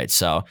left and right.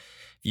 So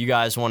if you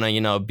guys want to,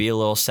 you know, be a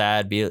little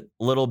sad, be a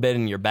little bit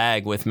in your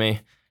bag with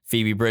me,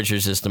 Phoebe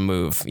Bridgers is the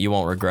move. You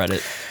won't regret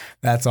it.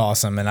 That's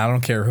awesome. And I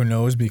don't care who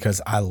knows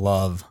because I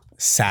love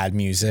sad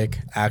music.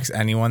 Ask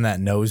anyone that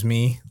knows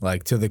me,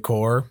 like to the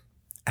core,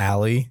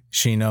 Allie,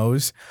 she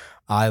knows.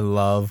 I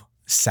love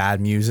sad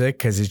music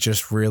because it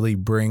just really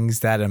brings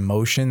that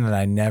emotion that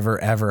I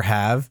never, ever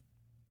have.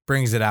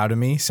 Brings it out of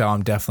me. So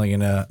I'm definitely going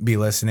to be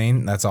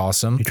listening. That's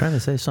awesome. You trying to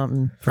say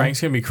something?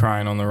 Frank's going to be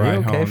crying on the Are you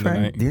ride okay, home Frank?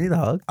 tonight. Do you need a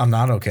hug? I'm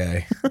not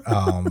okay.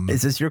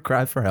 Is this your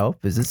cry for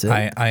help? Is this it?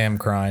 I am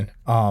crying.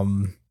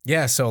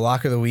 Yeah, so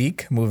lock of the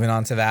week, moving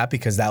on to that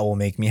because that will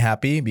make me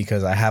happy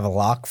because I have a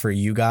lock for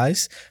you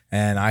guys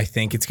and I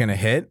think it's going to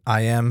hit.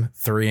 I am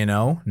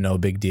 3-0, no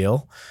big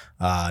deal.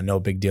 No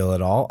big deal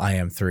at all. I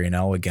am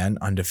 3-0 again,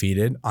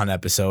 undefeated on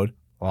episode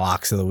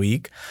locks of the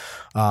week.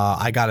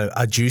 I got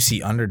a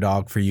juicy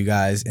underdog for you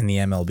guys in the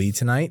MLB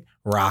tonight.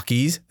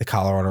 Rockies, the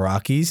Colorado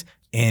Rockies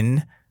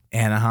in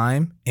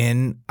Anaheim,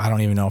 I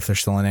don't even know if they're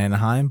still in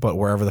Anaheim, but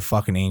wherever the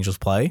fucking Angels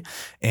play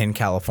in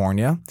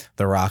California,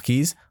 the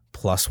Rockies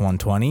plus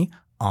 120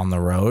 on the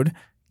road.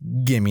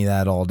 Give me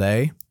that all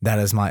day. That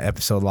is my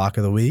episode lock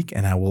of the week,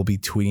 and I will be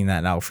tweeting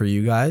that out for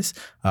you guys.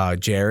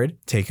 Jared,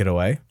 take it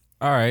away.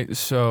 All right,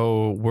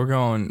 so we're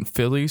going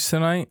Phillies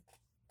tonight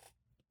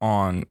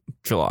on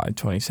July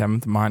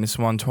 27th, minus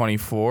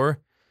 124.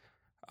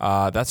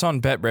 That's on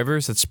Bet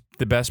Rivers. That's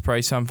the best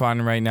price I'm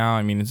finding right now.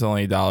 I mean, it's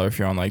only $1 if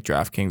you're on like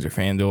DraftKings or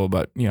FanDuel,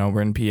 but you know,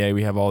 we're in PA.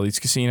 We have all these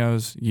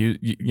casinos. You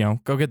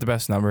know, go get the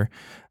best number.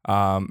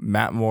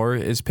 Matt Moore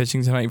is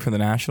pitching tonight for the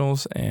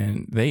Nationals,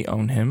 and they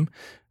own him.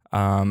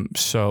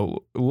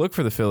 So look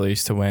for the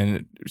Phillies to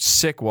win.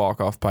 Sick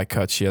walk-off by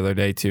Kutch the other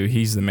day, too.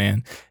 He's the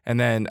man. And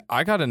then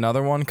I got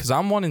another one because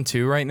I'm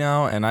 1-2 right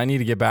now, and I need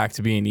to get back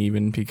to being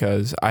even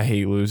because I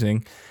hate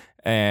losing.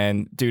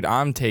 And, dude,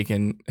 I'm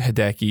taking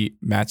Hideki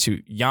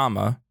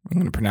Matsuyama, I'm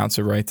going to pronounce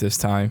it right this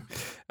time,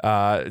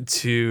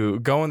 to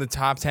go in the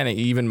top 10 at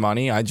even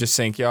money. I just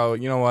think, yo,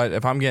 you know what?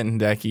 If I'm getting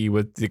Hideki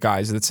with the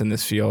guys that's in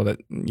this field at,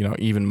 you know,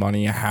 even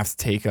money, I have to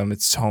take him.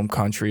 It's home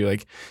country.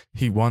 Like,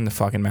 he won the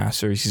fucking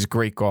Masters. He's a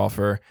great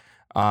golfer.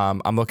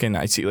 I'm looking,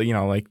 I see, you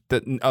know, like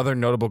the other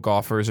notable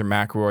golfers are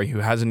McIlroy, who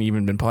hasn't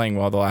even been playing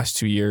well the last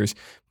 2 years.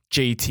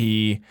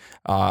 JT,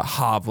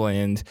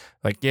 Hovland,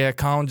 like, yeah,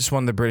 Colin just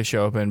won the British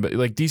Open, but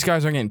like these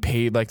guys aren't getting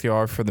paid like they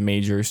are for the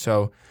majors.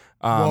 So,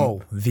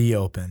 the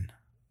Open.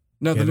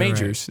 No, Get the it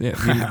majors, right.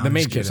 yeah, the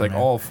majors, kidding, like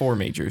man. all 4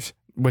 majors,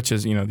 which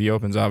is, you know, the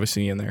Open's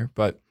obviously in there,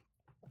 but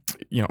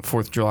you know,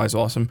 4th of July is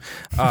awesome.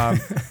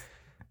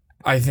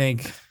 I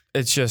think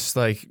it's just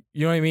like,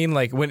 you know what I mean?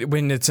 Like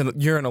when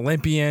you're an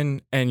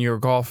Olympian and you're a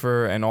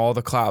golfer and all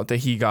the clout that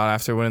he got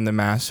after winning the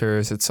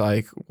Masters, it's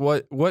like,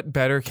 what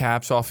better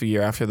caps off a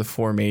year after the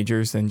 4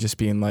 majors than just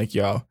being like,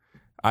 yo,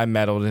 I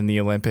medaled in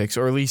the Olympics,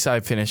 or at least I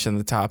finished in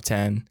the top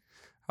 10.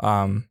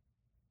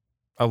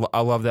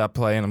 I love that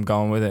play, and I'm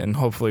going with it, and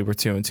hopefully we're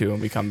 2-2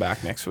 and we come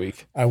back next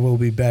week. I will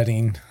be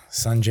betting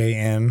Sunjae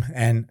Im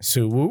and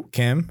Soo-Woo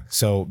Kim.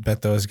 So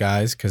bet those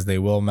guys because they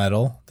will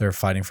medal. They're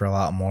fighting for a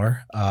lot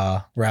more.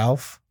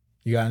 Ralph,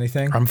 you got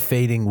anything? I'm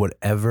fading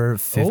whatever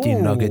 50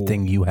 nugget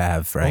thing you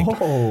have, Frank.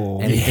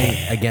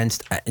 Anything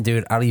against,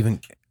 dude, I don't even,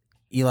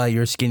 Eli,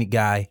 you're a skinny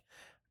guy.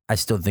 I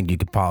still think you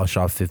could polish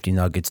off 50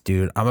 nuggets,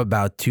 dude. I'm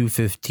about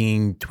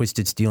 215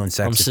 Twisted Steel and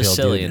Sex Appeal,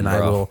 Sicilian, dude, and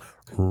bro. I will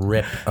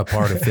rip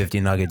apart a 50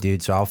 nugget,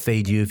 dude. So I'll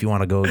fade you if you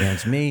want to go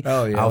against me.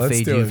 Oh, yeah, I'll let's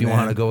fade do you it, if you man.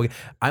 want to go.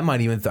 I might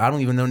even, I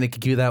don't even know Nicky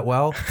Q that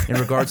well in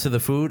regards to the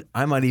food.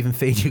 I might even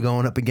fade you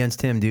going up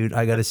against him, dude.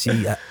 I got to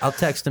see. I'll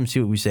text him, see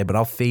what we say, but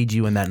I'll fade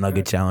you in that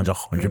nugget challenge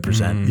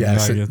 100%. Yeah,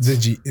 so Nuggets.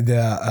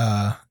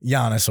 the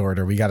Giannis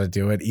order, we got to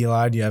do it.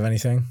 Eli, do you have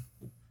anything?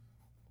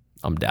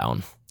 I'm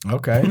down.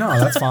 Okay, no,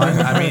 that's fine.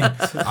 I mean,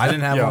 I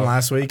didn't have Yo, one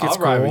last week. It's I'll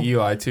ride with cool.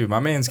 Eli too. My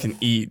man's can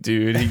eat,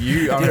 dude.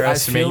 You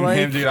underestimating like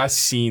him, dude. I've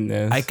seen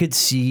this. I could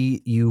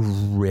see you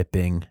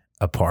ripping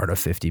apart a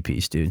 50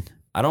 piece, dude.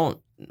 I don't,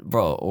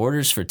 bro,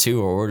 orders for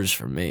 2 or orders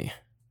for me.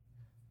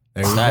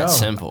 There It's you that go.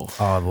 simple.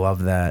 Oh, I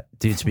love that.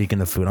 Dude, speaking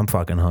of food, I'm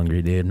fucking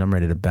hungry, dude. And I'm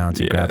ready to bounce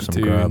and grab some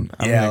dude. grub.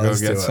 I'm Yeah, gonna go let's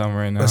get do it. some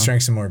right now. Let's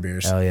drink some more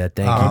beers. Hell yeah.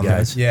 Thank you,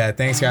 guys. Yeah,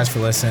 thanks guys for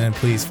listening.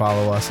 Please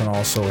follow us on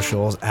all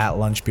socials at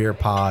Lunch Beer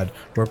Pod.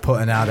 We're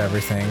putting out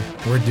everything.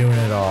 We're doing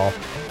it all.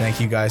 Thank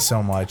you guys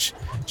so much.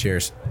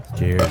 Cheers.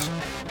 Cheers.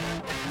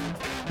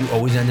 You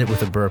always end it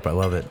with a burp. I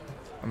love it.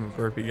 I'm a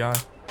burpee guy.